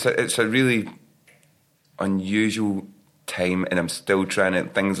 it's just it's a really unusual time, and I'm still trying to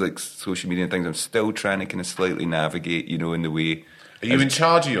things like social media and things. I'm still trying to kind of slightly navigate, in the way. Are you in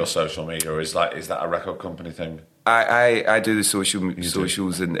charge of your social media, or is that a record company thing? I do the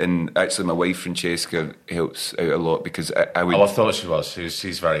socials, and actually my wife Francesca helps out a lot because I would. Oh, I thought she was.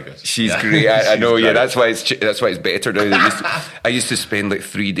 She's very good. She's great. I know. Great. Yeah, that's why it's better now. I used to spend like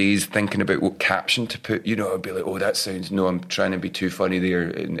 3 days thinking about what caption to put. I'd be like, oh, that sounds. No, I'm trying to be too funny there,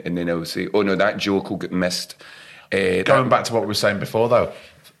 and then I would say, oh no, that joke will get missed. Going back to what we were saying before, though,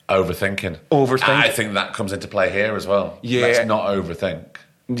 overthinking. I think that comes into play here as well. Yeah, let's not overthink.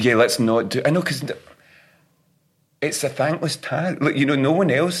 Yeah, let's not do. I know because. It's a thankless task. Like, no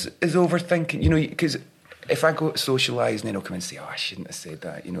one else is overthinking. Because if I go socialise and then I'll come and say, oh, I shouldn't have said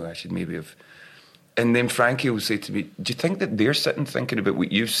that. I should maybe have. And then Frankie will say to me, do you think that they're sitting thinking about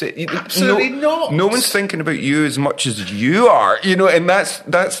what you've said? Absolutely not. No one's thinking about you as much as you are. And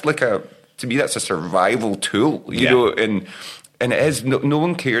that's like to me, that's a survival tool. You know, and it is. No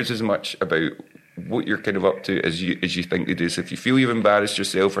one cares as much about what you're kind of up to as you think they do. So if you feel you've embarrassed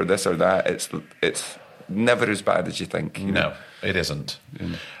yourself or this or that, it's never as bad as you think. No, it isn't.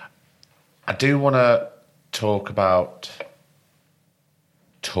 I do want to talk about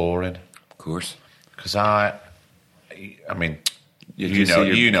touring, of course, because I mean,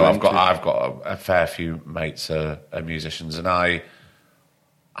 I've got a fair few mates are musicians, and I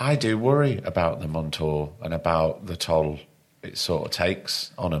do worry about them on tour and about the toll it sort of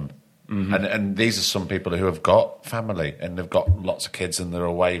takes on them. Mm-hmm. And these are some people who have got family and they've got lots of kids and they're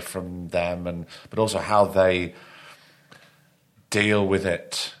away from them, but also how they deal with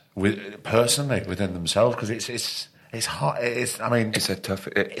it personally within themselves, because it's hard. It's a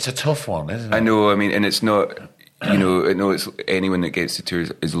tough one, isn't it? I know. I mean, and it's not. I know it's anyone that gets to tour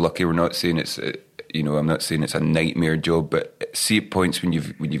is lucky. We're not saying it's. I'm not saying it's a nightmare job, but see at points when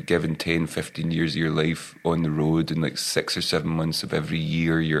you've given 10, 15 years of your life on the road and like 6 or 7 months of every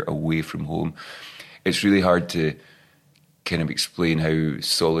year you're away from home, it's really hard to kind of explain how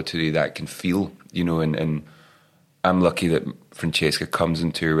solitary that can feel, and I'm lucky that Francesca comes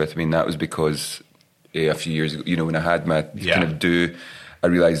on tour with me, and that was because a few years ago, when I had my kind of do, I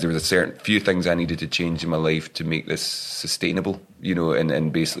realised there was a certain few things I needed to change in my life to make this sustainable,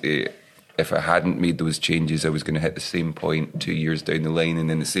 and basically if I hadn't made those changes, I was going to hit the same point 2 years down the line, and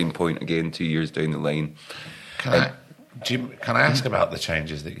then the same point again 2 years down the line. Can I ask about the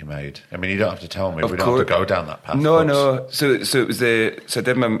changes that you made? I mean, you don't have to tell me. We don't have to go down that path. No. So it was I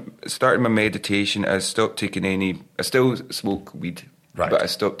started my meditation. I stopped taking any. I still smoke weed, right? But I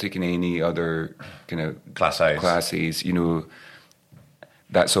stopped taking any other kind of Class A's.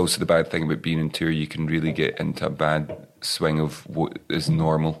 That's also the bad thing about being on tour. You can really get into a bad swing of what is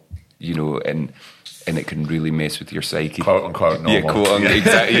normal. And it can really mess with your psyche. Quote unquote normal. Yeah, quote unquote,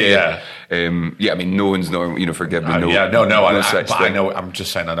 exactly. Yeah. I mean, no one's normal. Forgive me. I know. I'm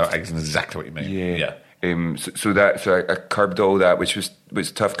just saying. I know exactly what you mean. Yeah. So I curbed all that, which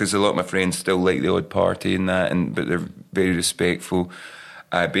was tough because a lot of my friends still like the odd party and that, but they're very respectful.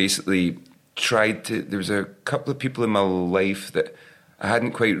 I basically tried to. There was a couple of people in my life that I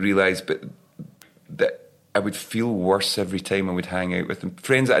hadn't quite realised, but that I would feel worse every time I would hang out with them.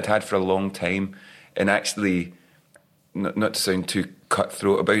 Friends that I'd had for a long time, and actually, not to sound too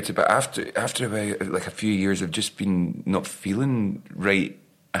cutthroat about it, but after about like a few years of just been not feeling right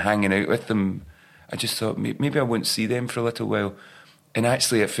hanging out with them, I just thought maybe I wouldn't see them for a little while. And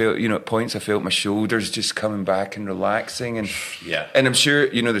actually, I felt, at points I felt my shoulders just coming back and relaxing. And and I'm sure,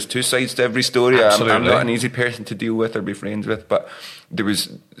 there's two sides to every story. I'm not an easy person to deal with or be friends with, but there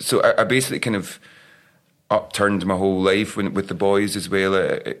was, so I basically kind of upturned my whole life with the boys as well.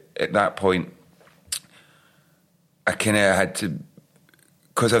 At that point, I kind of had to,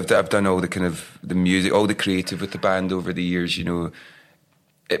 because I've done all the kind of the music, all the creative with the band over the years,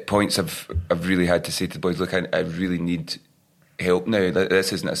 at points I've really had to say to the boys, look, I really need help now.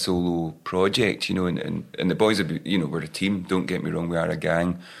 This isn't a solo project, and the boys, we're a team, don't get me wrong, we are a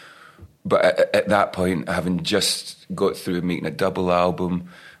gang. But at that point, having just got through making a double album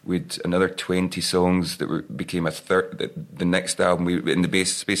with another 20 songs that became a third, the next album, in the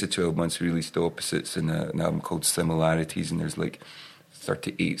space of 12 months, we released Opposites and an album called Similarities, and there's like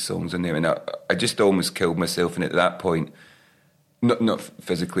 38 songs in there. And I just almost killed myself, and at that point, not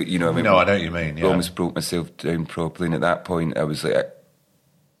physically, No, I know what you mean, yeah. I almost broke myself down properly, and at that point, I was like,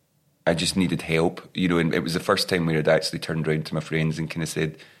 I just needed help, and it was the first time where I'd actually turned around to my friends and kind of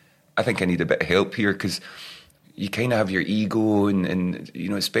said, I think I need a bit of help here, because you kind of have your ego, and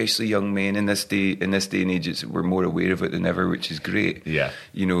especially young men in this day and age, we're more aware of it than ever, which is great. Yeah,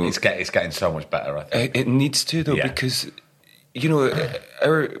 it's getting so much better. I think it needs to, though, because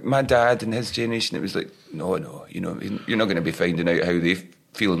my dad and his generation, it was like, no, you're not going to be finding out how they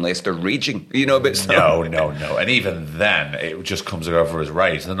feel unless they're raging, but no, and even then, it just comes over as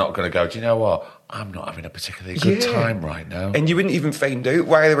rage. They're not going to go, do you know what? I'm not having a particularly good time right now. And you wouldn't even find out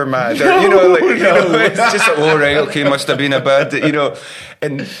why they were mad. It's just, all right, okay, must have been a bad,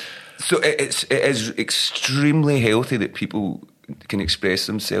 And so it is extremely healthy that people can express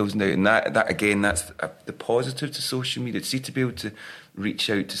themselves now. And that again, that's the positive to social media. See, to be able to reach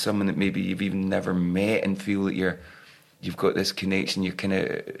out to someone that maybe you've even never met and feel that you've got this connection, you're kind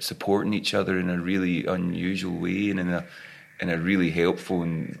of supporting each other in a really unusual way and in a really helpful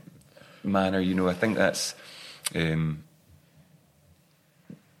manner. I think that's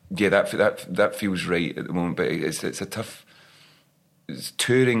that feels right at the moment. But it's a tough.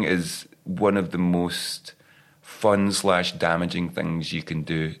 Touring is one of the most fun / damaging things you can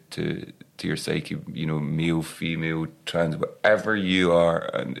do to your psyche. Male, female, trans, whatever you are,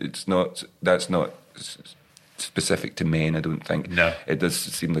 and that's not specific to men, I don't think. No. It does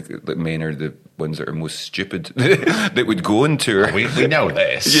seem like men are the ones that are most stupid that would go on tour. We know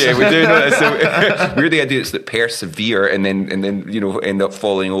this. Yeah, we do know this. So we're the idiots that persevere and then end up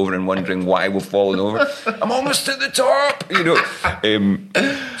falling over and wondering why we've fallen over. I'm almost at the top,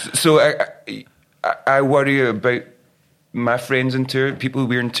 So I worry about my friends on tour, people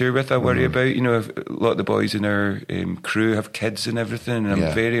we're on tour with. I worry about, a lot of the boys in our crew have kids and everything, and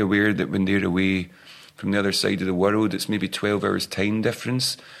I'm very aware that when they're away from the other side of the world, it's maybe 12 hours time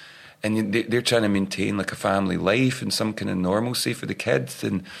difference, and they're trying to maintain like a family life and some kind of normalcy for the kids,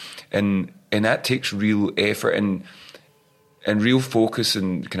 and that takes real effort and real focus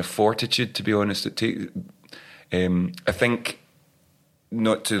and kind of fortitude, to be honest. It takes I think,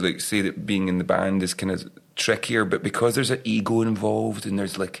 not to say that being in the band is kind of trickier, but because there's an ego involved and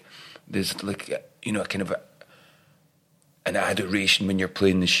there's a kind of an adoration when you're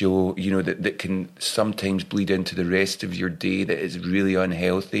playing the show, that can sometimes bleed into the rest of your day, that is really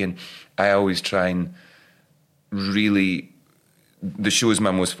unhealthy. And I always try and really, the show is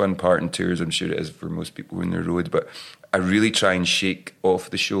my most fun part in tours, I'm sure it is for most people on the road, but I really try and shake off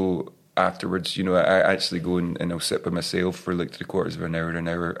the show afterwards. I actually go and I'll sit by myself for like 3/4 of an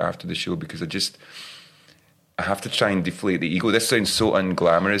hour after the show, because I have to try and deflate the ego. This sounds so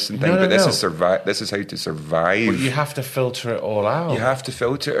unglamorous and things, but this is how to survive. But you have to filter it all out. You have to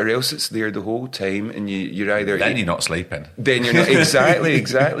filter it, or else it's there the whole time, and you're either... Then you're not sleeping. Then you're not...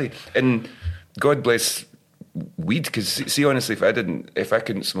 Exactly. And God bless weed, because see, honestly, if I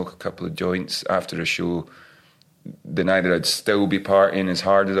couldn't smoke a couple of joints after a show, then either I'd still be partying as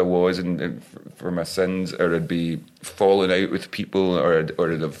hard as I was and for my sins, or I'd be falling out with people, or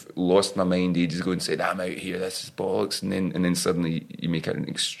I'd have lost my mind ages ago and said, I'm out here, this is bollocks, and then suddenly you make an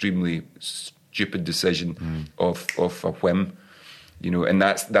extremely stupid decision off a whim, and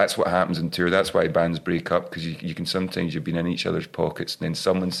that's what happens in tour. That's why bands break up, because you can sometimes, you've been in each other's pockets, and then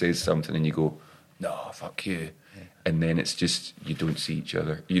someone says something and you go, no, fuck you. And then it's just, you don't see each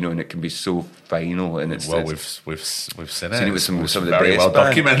other, and it can be so final. And we've seen it with some of the very best well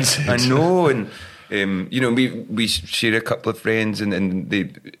documented. I know, and we share a couple of friends, and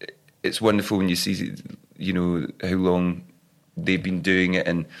it's wonderful when you see you know, how long they've been doing it,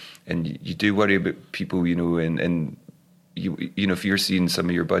 and you do worry about people, you know, and you know, if you're seeing some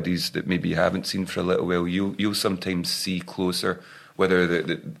of your buddies that maybe you haven't seen for a little while, you'll sometimes see closer, whether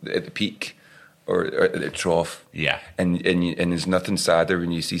at the peak or at the trough. Yeah. And there's nothing sadder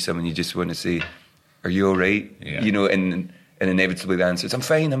when you see someone you just want to say, "Are you all right?" Yeah. You know, and inevitably the answer is, "I'm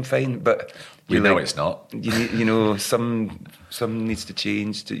fine." But we know it's not. You know, some needs to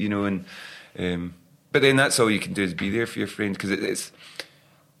change. To, you know, and but then that's all you can do is be there for your friend, because it's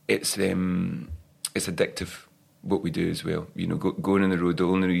addictive what we do as well. You know, going on the road. The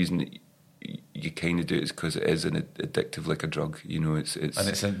only reason that you kind of do it is because it is an addictive, like a drug. You know, it's I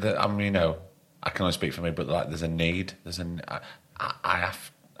mean, you know, I can only speak for me, but like, there's a need. I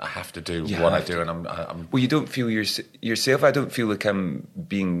have to do what I do, and I'm. Well, you don't feel yourself. I don't feel like I'm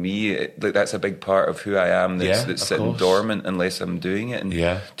being me. Like, that's a big part of who I am. That's sitting dormant unless I'm doing it. And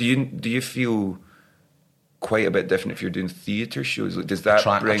do you feel quite a bit different if you're doing theatre shows? Like, does that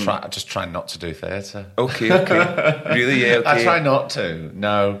bring? I just try not to do theatre. Okay. Really? Yeah. Okay. I try not to.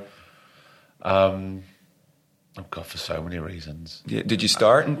 No. Oh God, for so many reasons. Yeah. Did you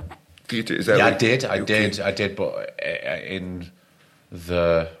start in theatre? Is that I did. But in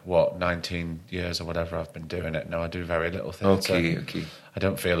the 19 years or whatever I've been doing it, no, I do very little theatre. Okay. I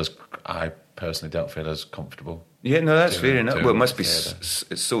personally don't feel as comfortable. Yeah, no, that's fair enough. Well, it must be.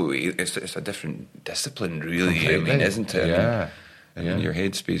 It's a different discipline, really. Completely. I mean, isn't it? Yeah. I mean, your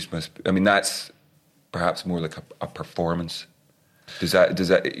headspace must be. I mean, that's perhaps more like a performance. Does that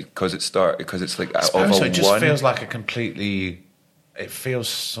because it's like so it just feels like a completely.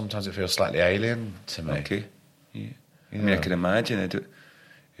 Sometimes it feels slightly alien to me. Okay. Yeah. I mean, I can imagine it.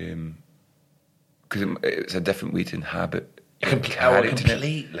 Because it's a different way to inhabit.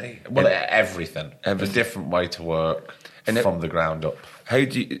 Completely. Well, everything. A different way to work from the ground up. How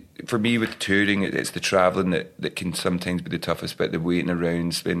do you, for me with touring, it's the travelling that can sometimes be the toughest bit, the waiting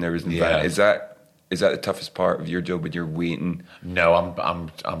around, spending hours in the van. Is that the toughest part of your job when you're waiting? No, I'm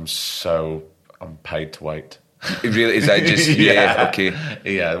paid to wait. Really? Is that just, okay.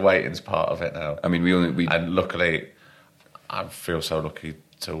 Yeah, waiting's part of it now. I mean, and luckily, I feel so lucky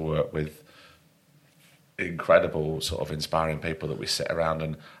to work with incredible, sort of inspiring people that we sit around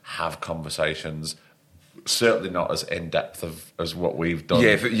and have conversations. Certainly not as in depth as what we've done.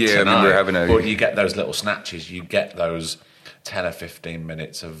 Yeah. Tonight, I mean, we're having but you get those little snatches. You get those 10 or 15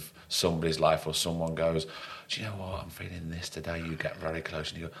 minutes of somebody's life, or someone goes, "Do you know what? I'm feeling this today." You get very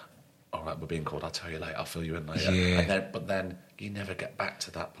close and you go, "All right, we're being called. I'll tell you later. I'll fill you in later." Yeah. But then you never get back to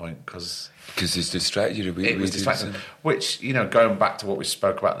that point because it's distracted. It was distracting. Which, you know, going back to what we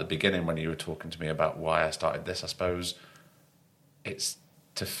spoke about at the beginning when you were talking to me about why I started this, I suppose it's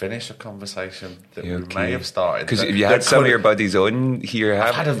to finish a conversation that we may have started. Because if you had some of your buddies on here,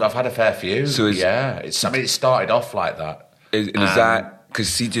 I've had a fair few. So it started off like that. Is that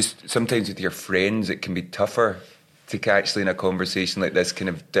because just sometimes with your friends it can be tougher to actually in a conversation like this kind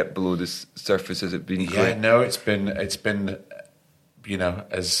of dip below the surface as it been? Yeah, no, it's been, you know,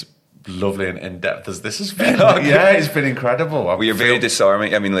 as lovely and in depth as this has been. Yeah, it's been incredible. Well, you're very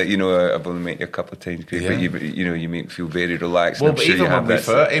disarming. I mean, like, you know, I've only met you a couple of times, but you make me feel very relaxed. Well, but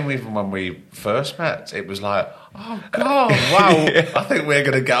even when we first met, it was like, oh God, wow! I think we're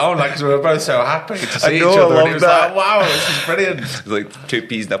going to get on, because we were both so happy to see each other. And it was like, wow, this is brilliant. It's like two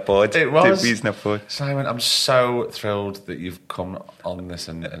peas in a pod. It was 2 peas in a pod. Simon, I'm so thrilled that you've come on this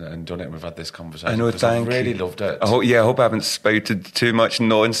and done it, and we've had this conversation. I know, thank you. I really loved it. I hope I haven't spouted too much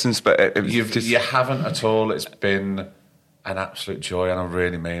nonsense, but you haven't at all. It's been an absolute joy, and I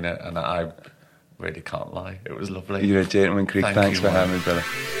really mean it, and I really can't lie. It was lovely. You're a gentleman, Craig. Thanks for having me, brother.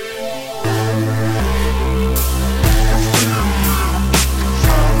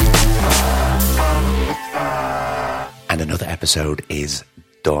 And another episode is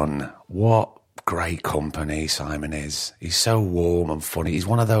done. What great company Simon is. He's so warm and funny. He's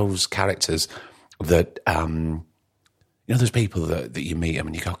one of those characters that, you know, there's people that you meet him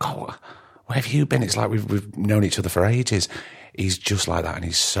and you go, God, where have you been? It's like we've known each other for ages. He's just like that, and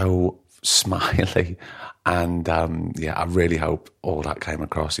he's so smiley. And I really hope all that came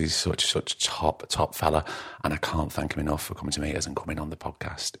across. He's such a top fella, and I can't thank him enough for coming to meet us and coming on the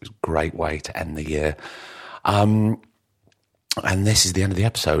podcast. It was a great way to end the year. And this is the end of the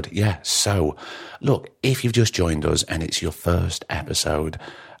episode. Yeah, so look, if you've just joined us and it's your first episode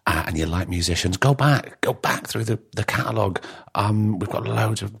and you like musicians, go back through the catalogue. We've got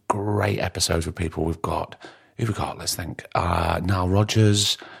loads of great episodes with people. Who we've got, let's think. Nile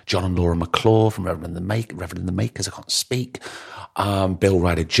Rodgers, John and Laura McClure from Reverend and the Makers, I can't speak. Bill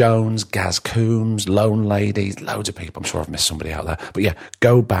Ryder Jones, Gaz Coombs, Lone Ladies, loads of people. I'm sure I've missed somebody out there. But yeah,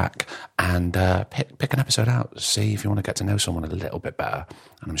 go back and pick an episode out. See if you want to get to know someone a little bit better.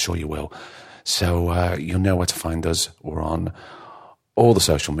 And I'm sure you will. So you'll know where to find us. We're on all the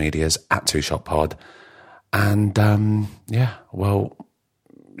social medias at Two Shot Pod. And yeah, well,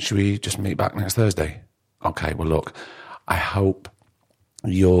 should we just meet back next Thursday? Okay, well, look, I hope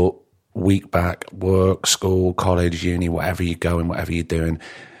your week back, work, school, college, uni, whatever you're going, whatever you're doing,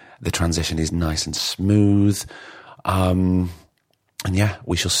 the transition is nice and smooth. And yeah,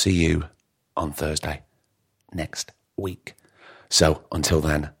 we shall see you on Thursday next week. So until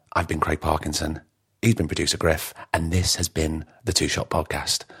then, I've been Craig Parkinson. He's been producer Griff. And this has been the Two Shot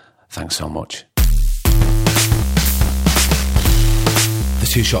Podcast. Thanks so much. The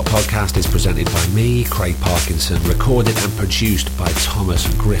Two Shot Podcast is presented by me, Craig Parkinson, recorded and produced by Thomas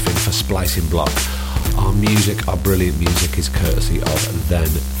Griffin for Splicing Block. Our brilliant music is courtesy of Then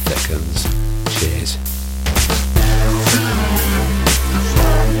Thickens. Cheers.